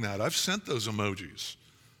condemning that. I've sent those emojis.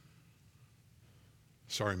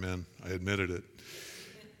 Sorry, men, I admitted it.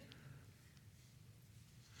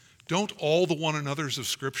 Don't all the one another's of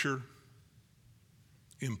Scripture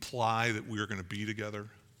imply that we are going to be together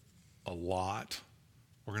a lot?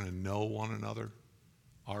 We're going to know one another,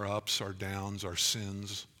 our ups, our downs, our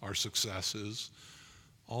sins, our successes,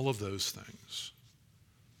 all of those things.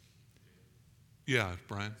 Yeah,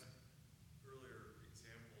 Brian?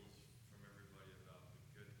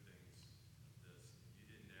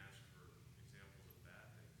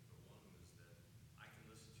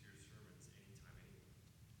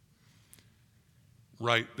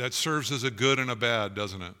 Right, that serves as a good and a bad,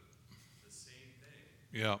 doesn't it? The same thing.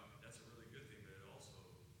 Yeah. That's a really good thing, but it also,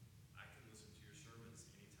 I can listen to your sermons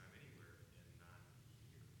anytime, anywhere, and not be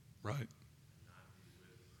here. Right. And not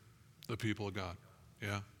be with The people of God.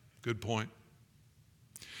 Yeah, good point.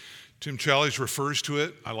 Tim Challies refers to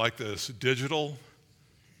it, I like this, digital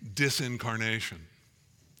disincarnation.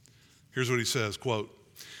 Here's what he says, quote,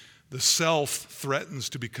 the self threatens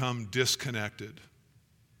to become disconnected,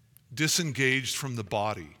 disengaged from the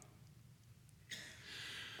body.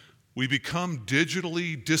 We become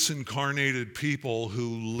digitally disincarnated people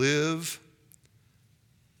who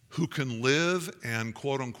can live and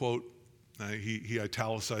quote unquote, he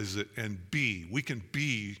italicizes it, and be. We can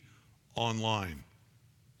be online.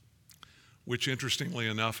 Which interestingly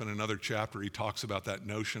enough, in another chapter, he talks about that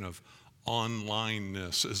notion of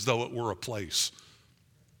onlineness as though it were a place.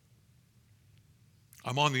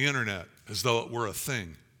 I'm on the internet as though it were a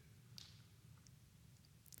thing.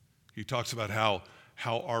 He talks about how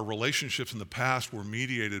how our relationships in the past were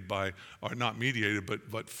mediated by, or not mediated,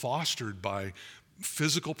 but fostered by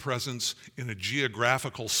physical presence in a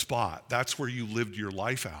geographical spot. That's where you lived your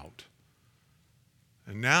life out.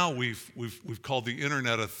 And now we've called the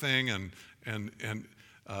internet a thing, and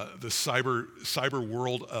the cyber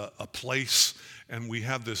world a place, and we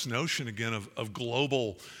have this notion again of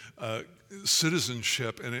global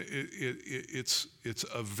citizenship, and it's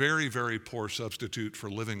a very, very poor substitute for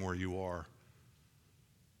living where you are.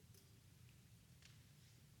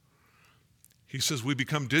 He says we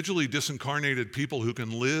become digitally disincarnated people who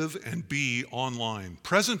can live and be online,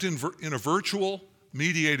 present in a virtual,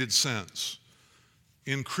 mediated sense.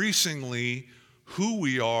 Increasingly, who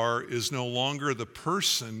we are is no longer the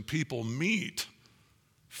person people meet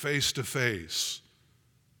face to face,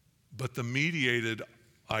 but the mediated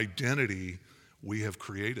identity we have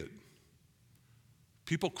created.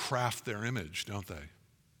 People craft their image, don't they?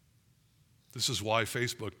 This is why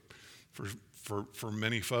Facebook, for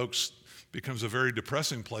many folks, becomes a very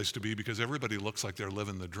depressing place to be, because everybody looks like they're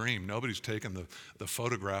living the dream. Nobody's taken the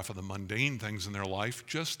photograph of the mundane things in their life,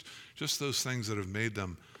 just those things that have made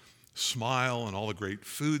them smile and all the great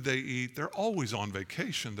food they eat. They're always on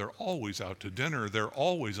vacation. They're always out to dinner. They're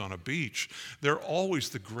always on a beach. They're always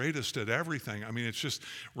the greatest at everything. I mean, it's just,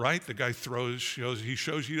 right? The guy he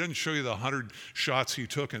doesn't show you the 100 shots he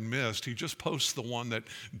took and missed. He just posts the one that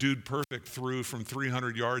Dude Perfect threw from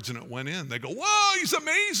 300 yards and it went in. They go, whoa, he's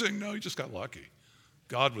amazing. No, he just got lucky.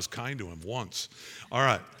 God was kind to him once. All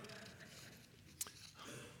right.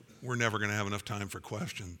 We're never going to have enough time for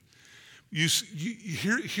questions.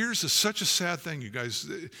 Here's such a sad thing, you guys.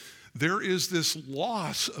 There is this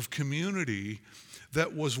loss of community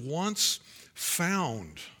that was once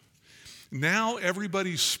found. Now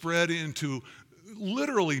everybody's spread into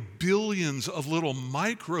literally billions of little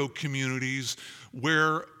micro communities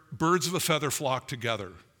where birds of a feather flock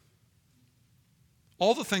together.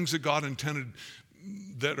 All the things that God intended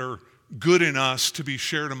that are good in us to be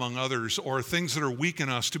shared among others, or things that are weak in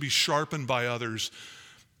us to be sharpened by others.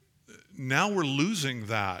 Now we're losing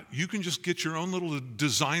that. You can just get your own little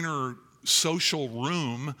designer social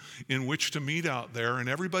room in which to meet out there, and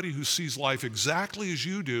everybody who sees life exactly as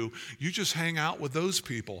you do, you just hang out with those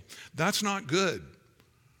people. That's not good.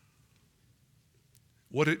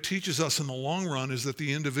 What it teaches us in the long run is that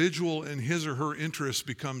the individual and his or her interests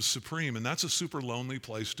becomes supreme, and that's a super lonely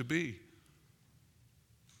place to be.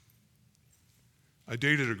 I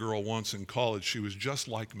dated a girl once in college. She was just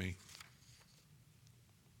like me.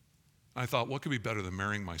 I thought, what could be better than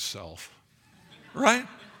marrying myself? Right?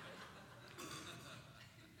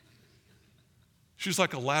 She's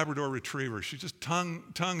like a Labrador retriever. She's just tongue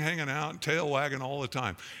hanging out, tail wagging all the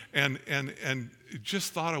time. And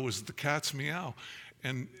just thought I was the cat's meow.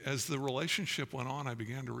 And as the relationship went on, I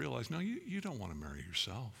began to realize, no, you don't want to marry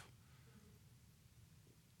yourself.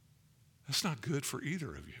 That's not good for either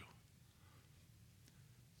of you.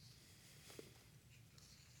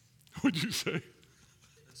 What'd you say?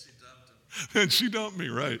 And she dumped me,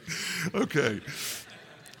 right? Okay.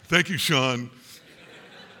 Thank you, Sean.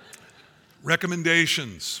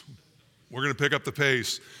 Recommendations. We're going to pick up the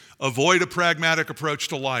pace. Avoid a pragmatic approach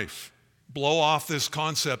to life. Blow off this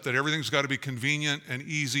concept that everything's got to be convenient and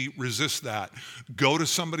easy. Resist that. Go to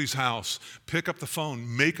somebody's house. Pick up the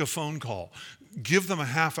phone. Make a phone call. Give them a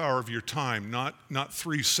half hour of your time, not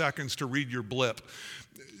 3 seconds to read your blip.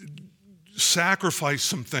 Sacrifice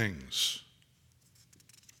some things.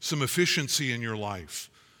 Some efficiency in your life.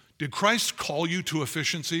 Did Christ call you to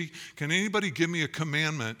efficiency? Can anybody give me a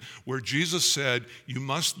commandment where Jesus said you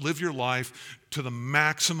must live your life to the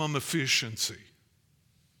maximum efficiency?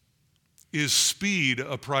 Is speed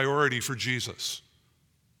a priority for Jesus?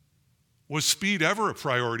 Was speed ever a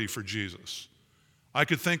priority for Jesus? I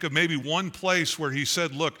could think of maybe one place where he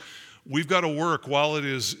said, look, we've got to work while it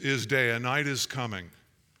is day, a night is coming.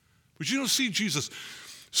 But you don't see Jesus,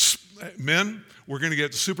 men, we're going to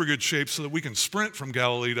get super good shape so that we can sprint from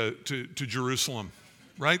Galilee to Jerusalem,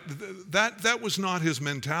 right? That was not his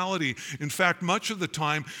mentality. In fact, much of the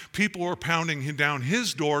time, people were pounding down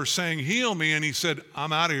his door saying, heal me, and he said,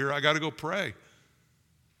 I'm out of here, I got to go pray.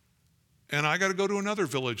 And I got to go to another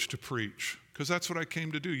village to preach, because that's what I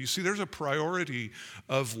came to do. You see, there's a priority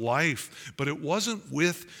of life, but it wasn't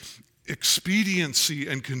with expediency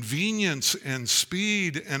and convenience and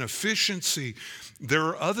speed and efficiency. There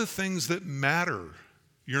are other things that matter.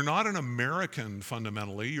 You're not an American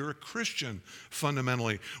fundamentally, you're a Christian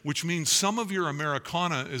fundamentally, which means some of your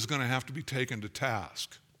Americana is going to have to be taken to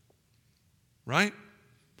task. Right?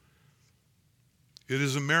 It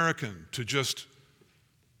is American to just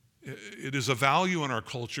It is a value in our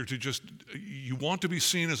culture to just, you want to be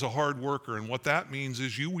seen as a hard worker, and what that means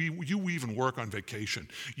is you even work on vacation.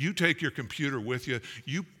 You take your computer with you.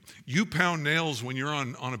 You pound nails when you're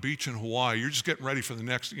on a beach in Hawaii. You're just getting ready for the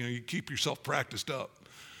next, you keep yourself practiced up.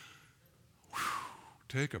 Whew,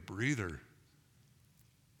 take a breather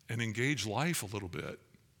and engage life a little bit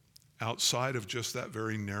outside of just that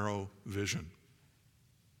very narrow vision.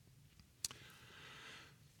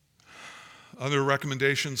 Other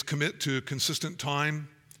recommendations: commit to consistent time,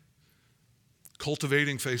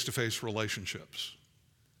 cultivating face-to-face relationships.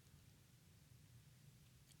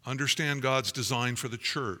 Understand God's design for the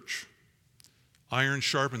church. Iron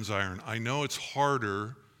sharpens iron. I know it's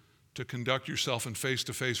harder to conduct yourself in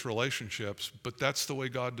face-to-face relationships, but that's the way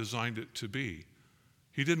God designed it to be.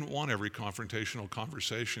 He didn't want every confrontational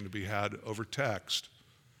conversation to be had over text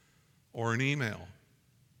or an email.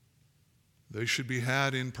 They should be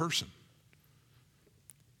had in person.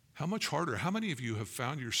 How much harder? How many of you have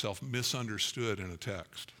found yourself misunderstood in a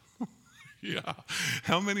text? Yeah.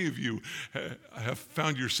 How many of you have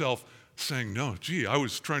found yourself saying, no, gee, I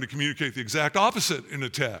was trying to communicate the exact opposite in a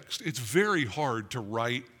text? It's very hard to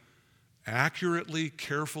write accurately,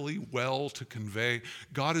 carefully, well to convey.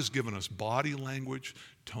 God has given us body language,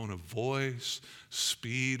 tone of voice,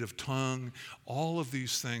 speed of tongue, all of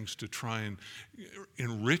these things to try and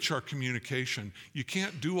enrich our communication. You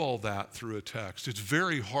can't do all that through a text. It's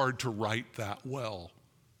very hard to write that well.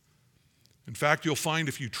 In fact, you'll find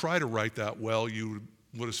if you try to write that well, you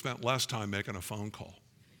would have spent less time making a phone call.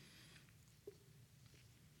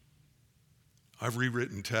 I've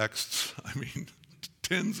rewritten texts,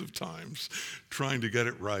 tens of times trying to get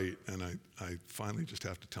it right, and I finally just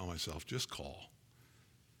have to tell myself, just call.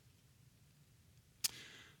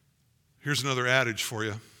 Here's another adage for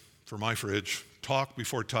you, for my fridge: talk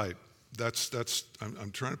before type.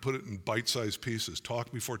 I'm trying to put it in bite-sized pieces.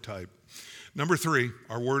 Talk before type. Number 3,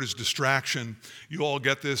 our word is distraction. You all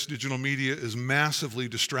get this. Digital media is massively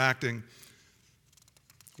distracting.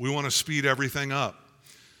 We want to speed everything up.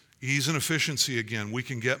 Ease and efficiency again. We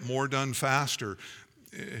can get more done faster.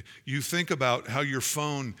 You think about how your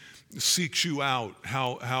phone seeks you out,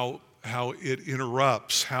 how it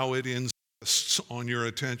interrupts, how it insists on your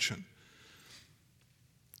attention.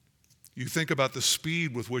 You think about the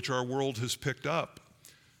speed with which our world has picked up.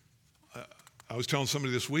 I was telling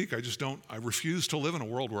somebody this week, I refuse to live in a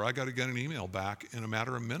world where I got to get an email back in a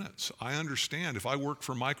matter of minutes. I understand if I worked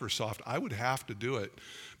for Microsoft, I would have to do it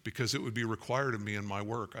because it would be required of me in my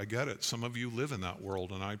work. I get it. Some of you live in that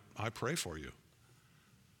world, and I pray for you.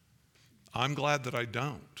 I'm glad that I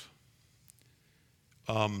don't.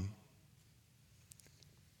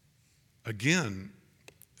 Again,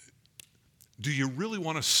 do you really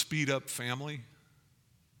want to speed up family?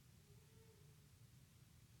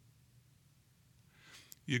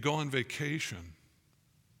 You go on vacation.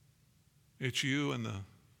 It's you and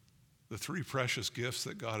the 3 precious gifts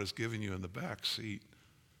that God has given you in the back seat.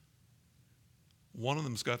 One of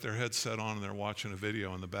them's got their headset on and they're watching a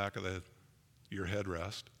video in the back of your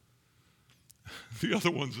headrest. The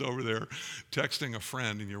other one's over there texting a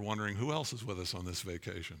friend, and you're wondering who else is with us on this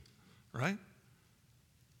vacation, right?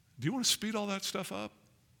 Do you want to speed all that stuff up?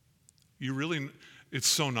 It's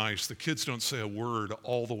so nice. The kids don't say a word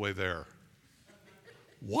all the way there.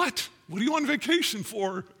 What? What are you on vacation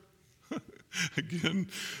for? Again,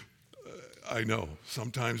 I know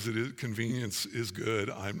sometimes convenience is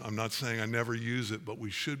good. I'm not saying I never use it, but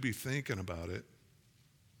we should be thinking about it.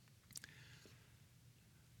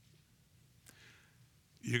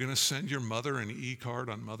 You're going to send your mother an e-card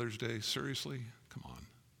on Mother's Day? Seriously? Come on.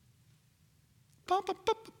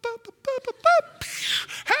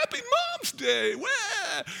 Happy Mom's Day!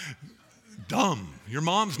 Wah! Dumb. Your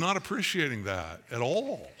mom's not appreciating that at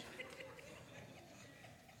all.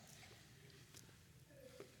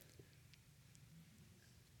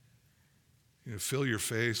 Fill your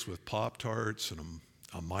face with Pop-Tarts and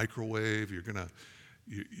a microwave. You're going to...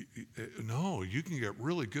 No, you can get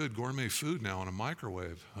really good gourmet food now in a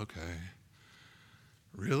microwave. Okay.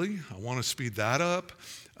 Really? I want to speed that up.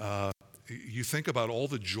 You think about all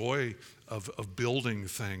the joy of building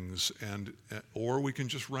things, or we can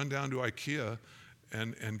just run down to IKEA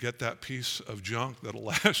and get that piece of junk that'll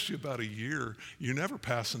last you about a year. You're never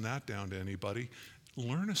passing that down to anybody.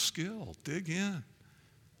 Learn a skill. Dig in.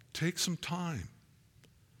 Take some time.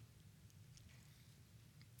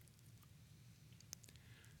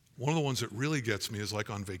 One of the ones that really gets me is like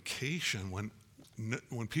on vacation. When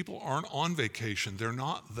people aren't on vacation, they're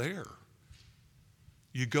not there.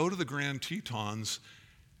 You go to the Grand Tetons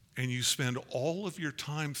and you spend all of your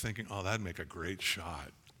time thinking, oh, that'd make a great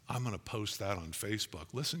shot. I'm going to post that on Facebook.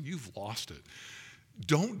 Listen, you've lost it.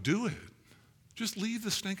 don't do it. Just leave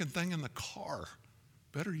the stinking thing in the car.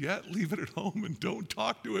 Better yet, leave it at home and don't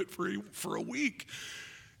talk to it for a week.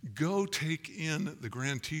 Go take in the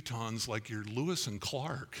Grand Tetons like you're Lewis and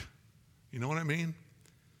Clark. You know what I mean?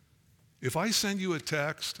 If I send you a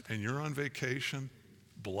text and you're on vacation,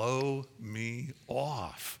 blow me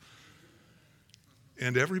off.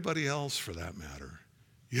 And everybody else for that matter.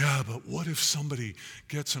 Yeah, but what if somebody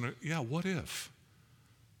gets in a... Yeah, what if?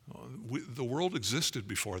 The world existed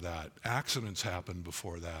before that. Accidents happened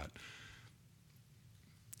before that.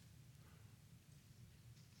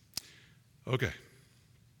 Okay.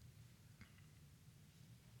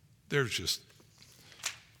 There's just...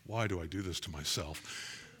 Why do I do this to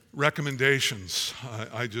myself? Recommendations.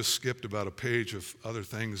 I just skipped about a page of other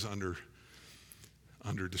things under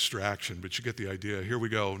distraction, but you get the idea. Here we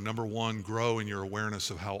go. Number 1, grow in your awareness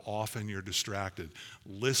of how often you're distracted.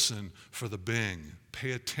 Listen for the bing.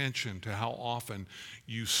 Pay attention to how often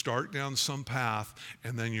you start down some path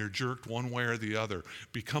and then you're jerked one way or the other.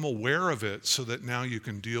 Become aware of it so that now you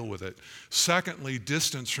can deal with it. Secondly,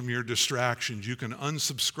 distance from your distractions. You can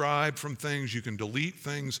unsubscribe from things. You can delete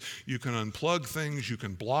things. You can unplug things. You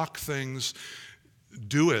can block things.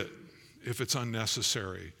 Do it if it's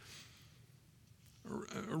unnecessary.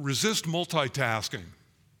 Resist multitasking.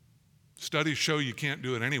 Studies show you can't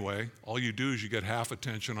do it anyway. All you do is you get half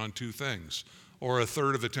attention on 2 things or a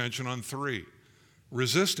third of attention on 3.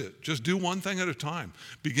 Resist it. Just do one thing at a time.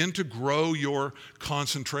 Begin to grow your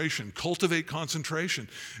concentration. Cultivate concentration.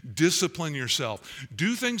 Discipline yourself.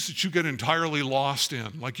 Do things that you get entirely lost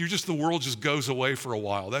in. Like the world just goes away for a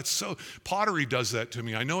while. Pottery does that to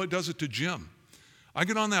me. I know it does it to Jim. I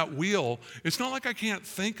get on that wheel. It's not like I can't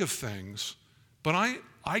think of things, but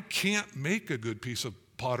I can't make a good piece of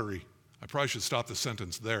pottery. I probably should stop the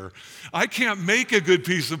sentence there. I can't make a good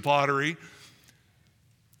piece of pottery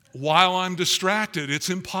while I'm distracted. It's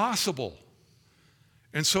impossible.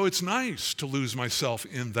 And so it's nice to lose myself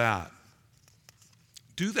in that.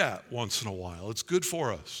 Do that once in a while. It's good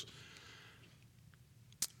for us.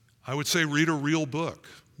 I would say read a real book,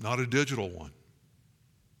 not a digital one.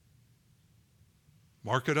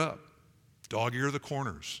 Mark it up. Dog-ear the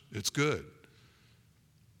corners. It's good.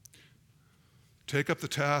 Take up the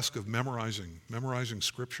task of memorizing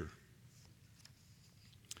Scripture.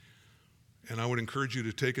 And I would encourage you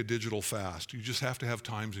to take a digital fast. You just have to have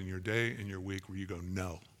times in your day and your week where you go,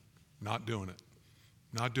 no, not doing it.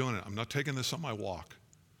 Not doing it. I'm not taking this on my walk.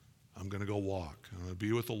 I'm going to go walk. I'm going to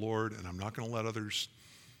be with the Lord, and I'm not going to let others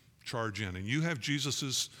charge in. And you have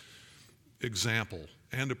Jesus' example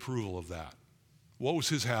and approval of that. What was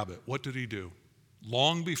his habit? What did he do?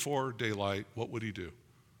 Long before daylight, what would he do?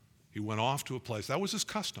 He went off to a place. That was his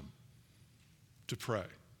custom, to pray.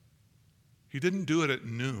 He didn't do it at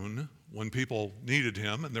noon when people needed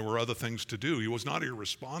him and there were other things to do. He was not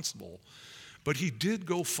irresponsible. But he did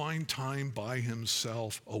go find time by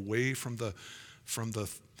himself away from the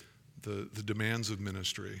demands of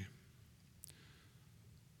ministry.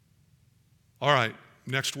 All right,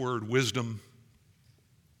 next word, wisdom.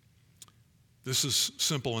 This is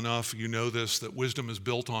simple enough. You know this, that wisdom is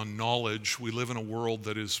built on knowledge. We live in a world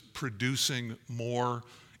that is producing more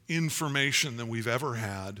information than we've ever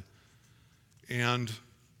had. And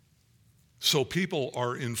so people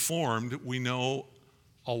are informed. We know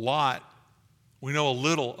a lot. We know a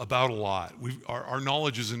little about a lot. Our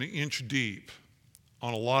knowledge is an inch deep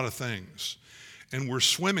on a lot of things. And we're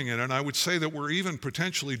swimming in it. And I would say that we're even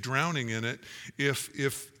potentially drowning in it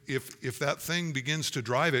if that thing begins to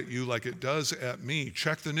drive at you like it does at me.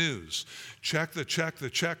 Check the news. Check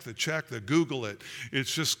the Google it.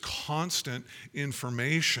 It's just constant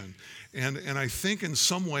information. And I think in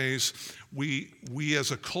some ways we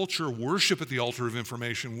as a culture worship at the altar of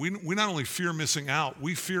information. We not only fear missing out,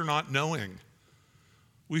 we fear not knowing.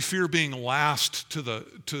 We fear being last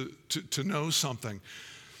to know something.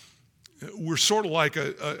 We're sort of like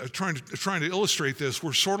trying to illustrate this.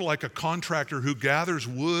 We're sort of like a contractor who gathers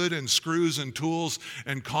wood and screws and tools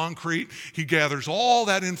and concrete. He gathers all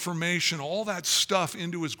that information, all that stuff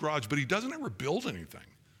into his garage, but he doesn't ever build anything.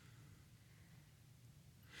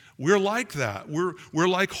 We're like that. We're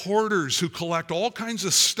like hoarders who collect all kinds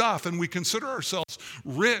of stuff, and we consider ourselves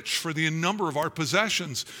rich for the number of our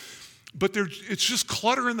possessions. But it's just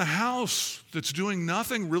clutter in the house that's doing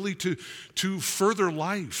nothing really to further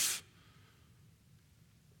life.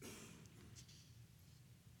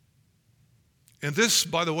 And this,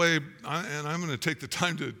 by the way, and I'm going to take the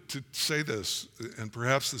time to say this, and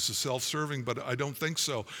perhaps this is self-serving, but I don't think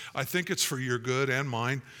so. I think it's for your good and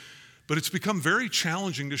mine. But it's become very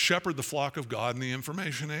challenging to shepherd the flock of God in the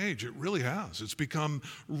information age. It really has. It's become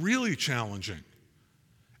really challenging.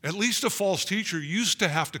 At least a false teacher used to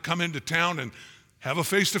have to come into town and have a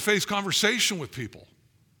face-to-face conversation with people.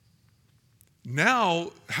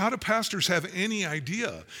 Now, how do pastors have any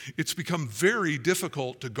idea? It's become very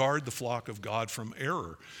difficult to guard the flock of God from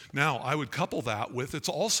error. Now, I would couple that with it's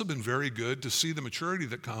also been very good to see the maturity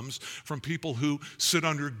that comes from people who sit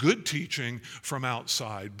under good teaching from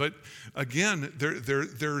outside. But again,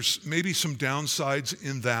 there's maybe some downsides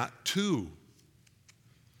in that too.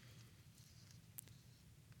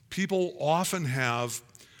 People often have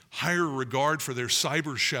higher regard for their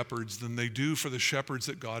cyber shepherds than they do for the shepherds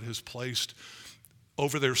that God has placed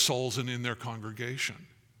over their souls and in their congregation.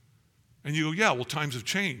 And you go, yeah, well, times have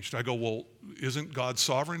changed. I go, well, isn't God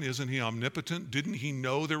sovereign? Isn't he omnipotent? Didn't he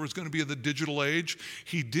know there was going to be the digital age?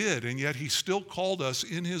 He did, and yet he still called us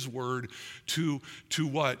in his word to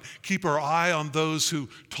what? Keep our eye on those who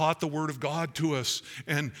taught the word of God to us,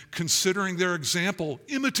 and considering their example,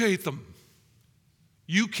 imitate them.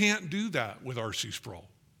 You can't do that with R.C. Sproul.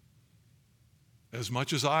 As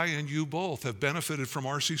much as I and you both have benefited from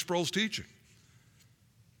R.C. Sproul's teaching.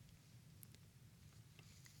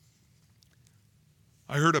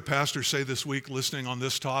 I heard a pastor say this week, listening on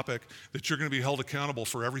this topic, that you're going to be held accountable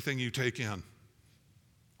for everything you take in.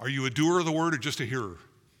 Are you a doer of the word or just a hearer?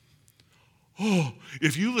 Oh,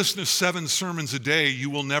 if you listen to 7 sermons a day,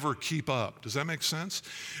 you will never keep up. Does that make sense?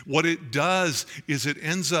 What it does is it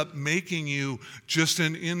ends up making you just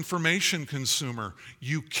an information consumer.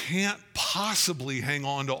 You can't possibly hang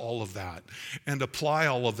on to all of that and apply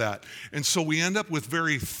all of that. And so we end up with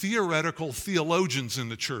very theoretical theologians in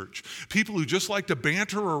the church, people who just like to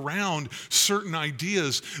banter around certain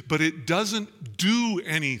ideas, but it doesn't do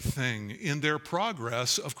anything in their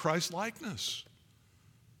progress of Christ-likeness.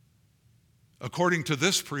 According to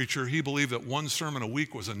this preacher, he believed that 1 sermon a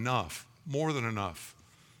week was enough, more than enough.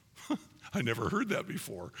 I never heard that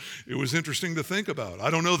before. It was interesting to think about.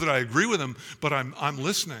 I don't know that I agree with him, but I'm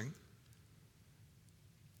listening.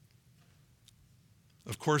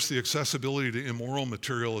 Of course, the accessibility to immoral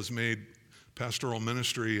material has made pastoral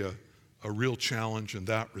ministry a real challenge in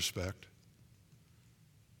that respect.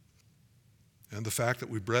 And the fact that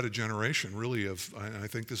we've bred a generation really of, I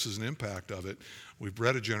think this is an impact of it, we've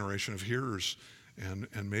bred a generation of hearers and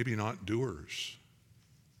maybe not doers.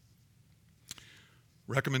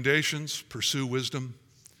 Recommendations: pursue wisdom,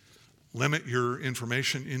 limit your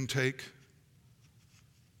information intake,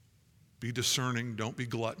 be discerning, don't be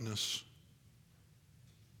gluttonous.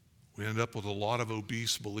 We end up with a lot of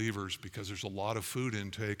obese believers because there's a lot of food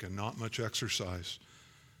intake and not much exercise.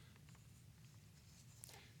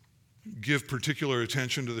 Give particular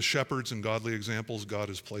attention to the shepherds and godly examples God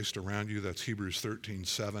has placed around you. That's Hebrews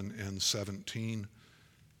 13:7 and 17.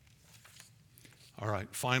 All right,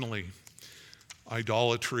 finally,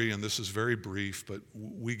 idolatry, and this is very brief, but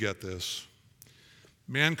we get this.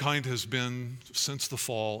 Mankind has been, since the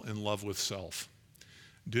fall, in love with self.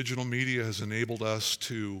 Digital media has enabled us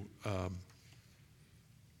to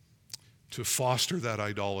foster that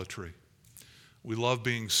idolatry. We love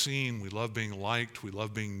being seen, we love being liked, we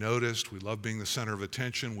love being noticed, we love being the center of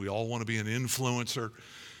attention. We all want to be an influencer.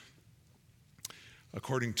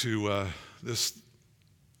 According to this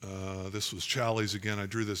was Challies again. I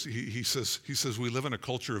drew this. He says we live in a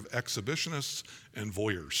culture of exhibitionists and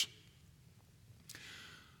voyeurs.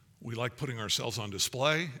 We like putting ourselves on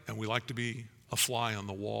display, and we like to be a fly on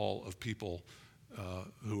the wall of people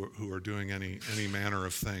who are doing any manner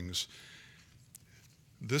of things.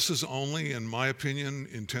 This has only, in my opinion,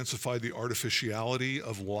 intensified the artificiality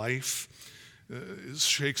of life.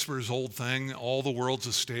 Shakespeare's old thing, all the world's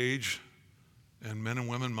a stage, and men and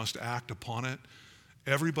women must act upon it.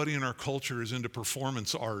 Everybody in our culture is into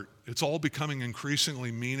performance art. It's all becoming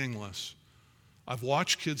increasingly meaningless. I've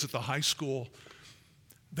watched kids at the high school.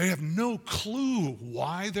 They have no clue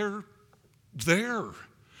why they're there.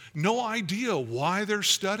 No idea why they're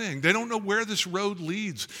studying. They don't know where this road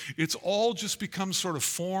leads. It's all just become sort of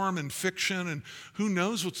form and fiction, and who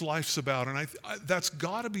knows what life's about. And that's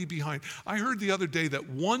got to be behind. I heard the other day that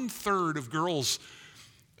 1/3 of girls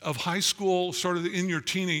of high school, sort of in your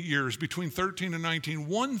teenage years, between 13 and 19,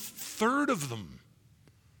 1/3 of them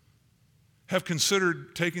have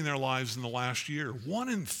considered taking their lives in the last year. 1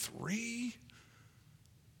 in 3?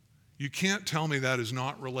 You can't tell me that is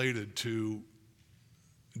not related to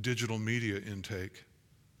digital media intake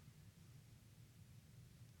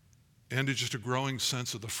and to just a growing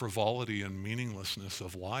sense of the frivolity and meaninglessness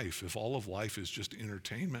of life. If all of life is just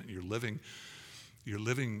entertainment, you're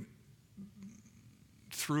living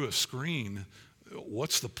through a screen,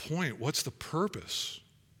 what's the point? What's the purpose?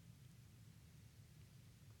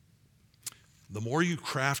 The more you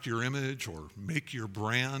craft your image or make your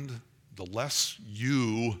brand, the less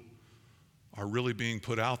you are really being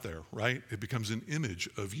put out there, right? It becomes an image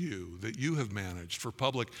of you that you have managed for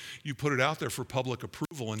public. You put it out there for public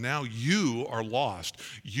approval, and now you are lost.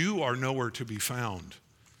 You are nowhere to be found.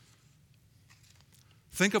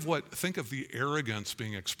 Think of the arrogance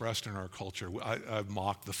being expressed in our culture. I've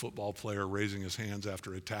mocked the football player raising his hands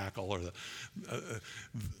after a tackle, or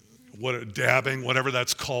the dabbing, whatever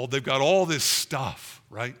that's called. They've got all this stuff,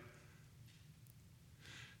 right?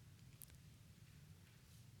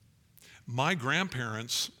 My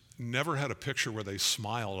grandparents never had a picture where they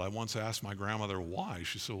smiled. I once asked my grandmother why.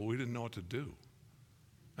 She said, well, we didn't know what to do.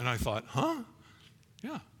 And I thought, huh?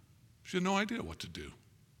 Yeah. She had no idea what to do.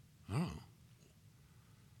 Oh.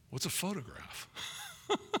 What's a photograph?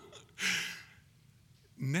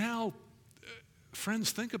 Now,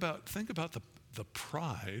 friends, think about the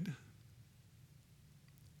pride.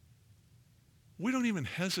 We don't even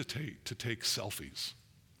hesitate to take selfies.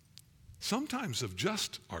 Sometimes of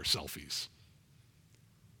just our selfies.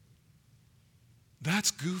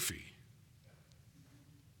 That's goofy.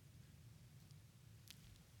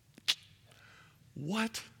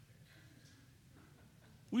 What?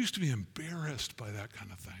 We used to be embarrassed by that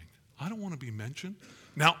kind of thing. I don't want to be mentioned.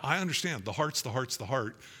 Now, I understand the heart.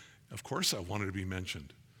 Of course I wanted to be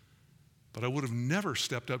mentioned. But I would have never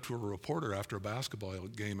stepped up to a reporter after a basketball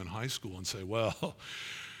game in high school and say, well,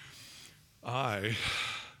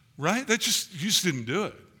 right? You just didn't do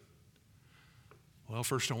it. Well,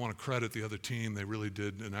 first I want to credit the other team. They really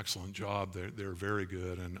did an excellent job. They're very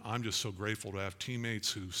good. And I'm just so grateful to have teammates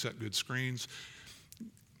who set good screens,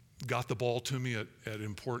 got the ball to me at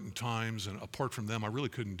important times. And apart from them, I really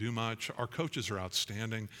couldn't do much. Our coaches are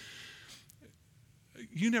outstanding.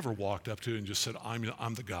 You never walked up to it and just said, I'm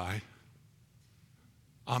the guy.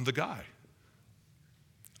 I'm the guy.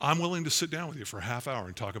 I'm willing to sit down with you for a half hour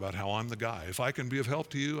and talk about how I'm the guy. If I can be of help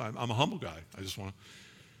to you, I'm a humble guy. I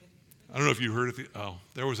don't know if you heard it.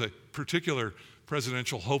 There was a particular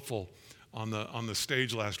presidential hopeful on the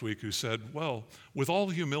stage last week who said, well, with all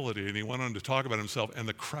humility, and he went on to talk about himself, and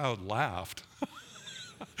the crowd laughed.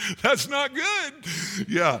 That's not good.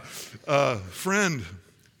 Yeah. Friend,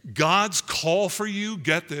 God's call for you,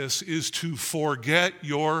 get this, is to forget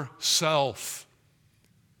yourself.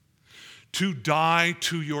 To die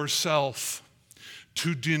to yourself,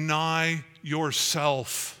 to deny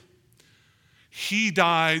yourself. He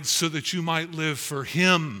died so that you might live for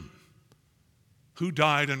him, who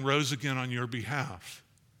died and rose again on your behalf.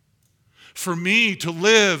 For me to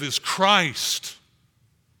live is Christ.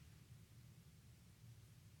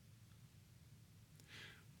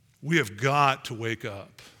 We have got to wake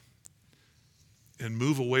up and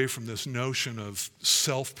move away from this notion of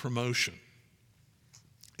self-promotion.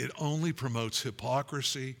 It only promotes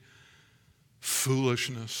hypocrisy,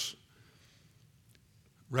 foolishness.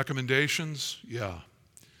 Recommendations? Yeah.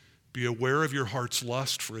 Be aware of your heart's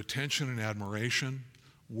lust for attention and admiration.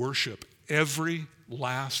 Worship. Every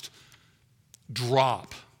last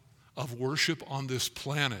drop of worship on this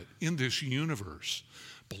planet, in this universe,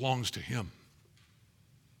 belongs to him.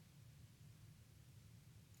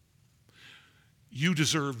 You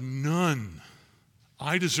deserve none.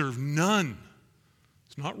 I deserve none.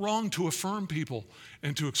 It's not wrong to affirm people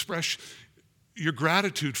and to express your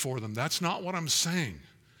gratitude for them. That's not what I'm saying.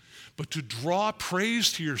 But to draw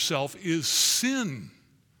praise to yourself is sin.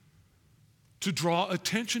 To draw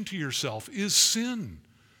attention to yourself is sin.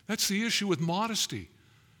 That's the issue with modesty.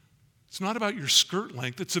 It's not about your skirt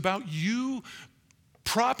length. It's about you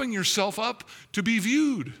propping yourself up to be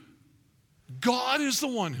viewed. God is the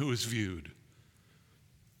one who is viewed.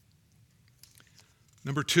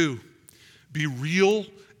 Number 2, be real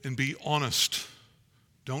and be honest.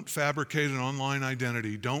 Don't fabricate an online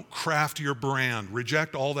identity. Don't craft your brand.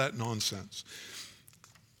 Reject all that nonsense.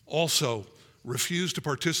 Also, refuse to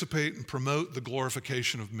participate and promote the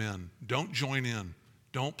glorification of men. Don't join in.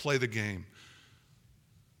 Don't play the game.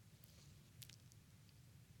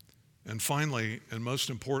 And finally, and most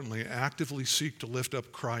importantly, actively seek to lift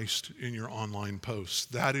up Christ in your online posts.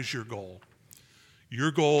 That is your goal.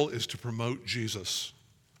 Your goal is to promote Jesus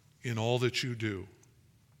in all that you do.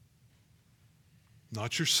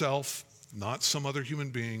 Not yourself, not some other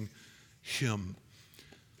human being, him.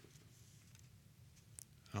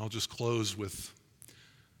 And I'll just close with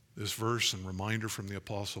this verse and reminder from the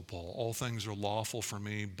Apostle Paul. All things are lawful for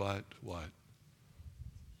me, but what?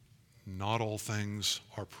 Not all things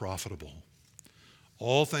are profitable.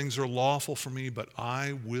 All things are lawful for me, but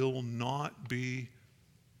I will not be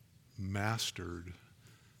mastered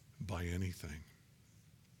by anything.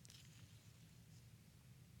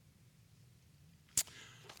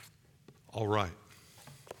 All right.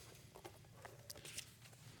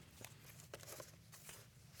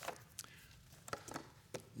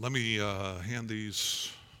 let me hand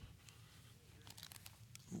these.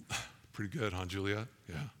 Pretty good, huh, Juliet?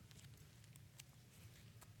 Yeah.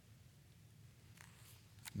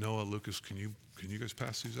 Noah, Lucas, can you guys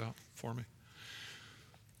pass these out for me?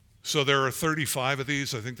 So there are 35 of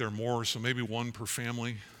these. I think there are more, so maybe one per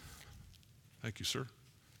family. Thank you, sir.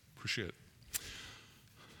 Appreciate it.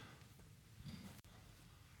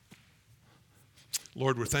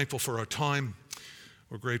 Lord, we're thankful for our time.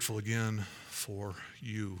 We're grateful again for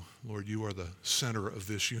you. Lord, you are the center of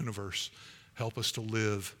this universe. Help us to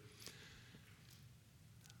live,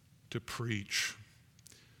 to preach,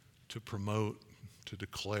 to promote, to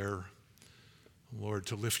declare. Lord,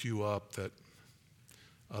 to lift you up that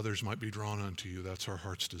others might be drawn unto you. That's our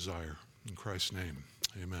heart's desire. In Christ's name,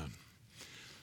 amen.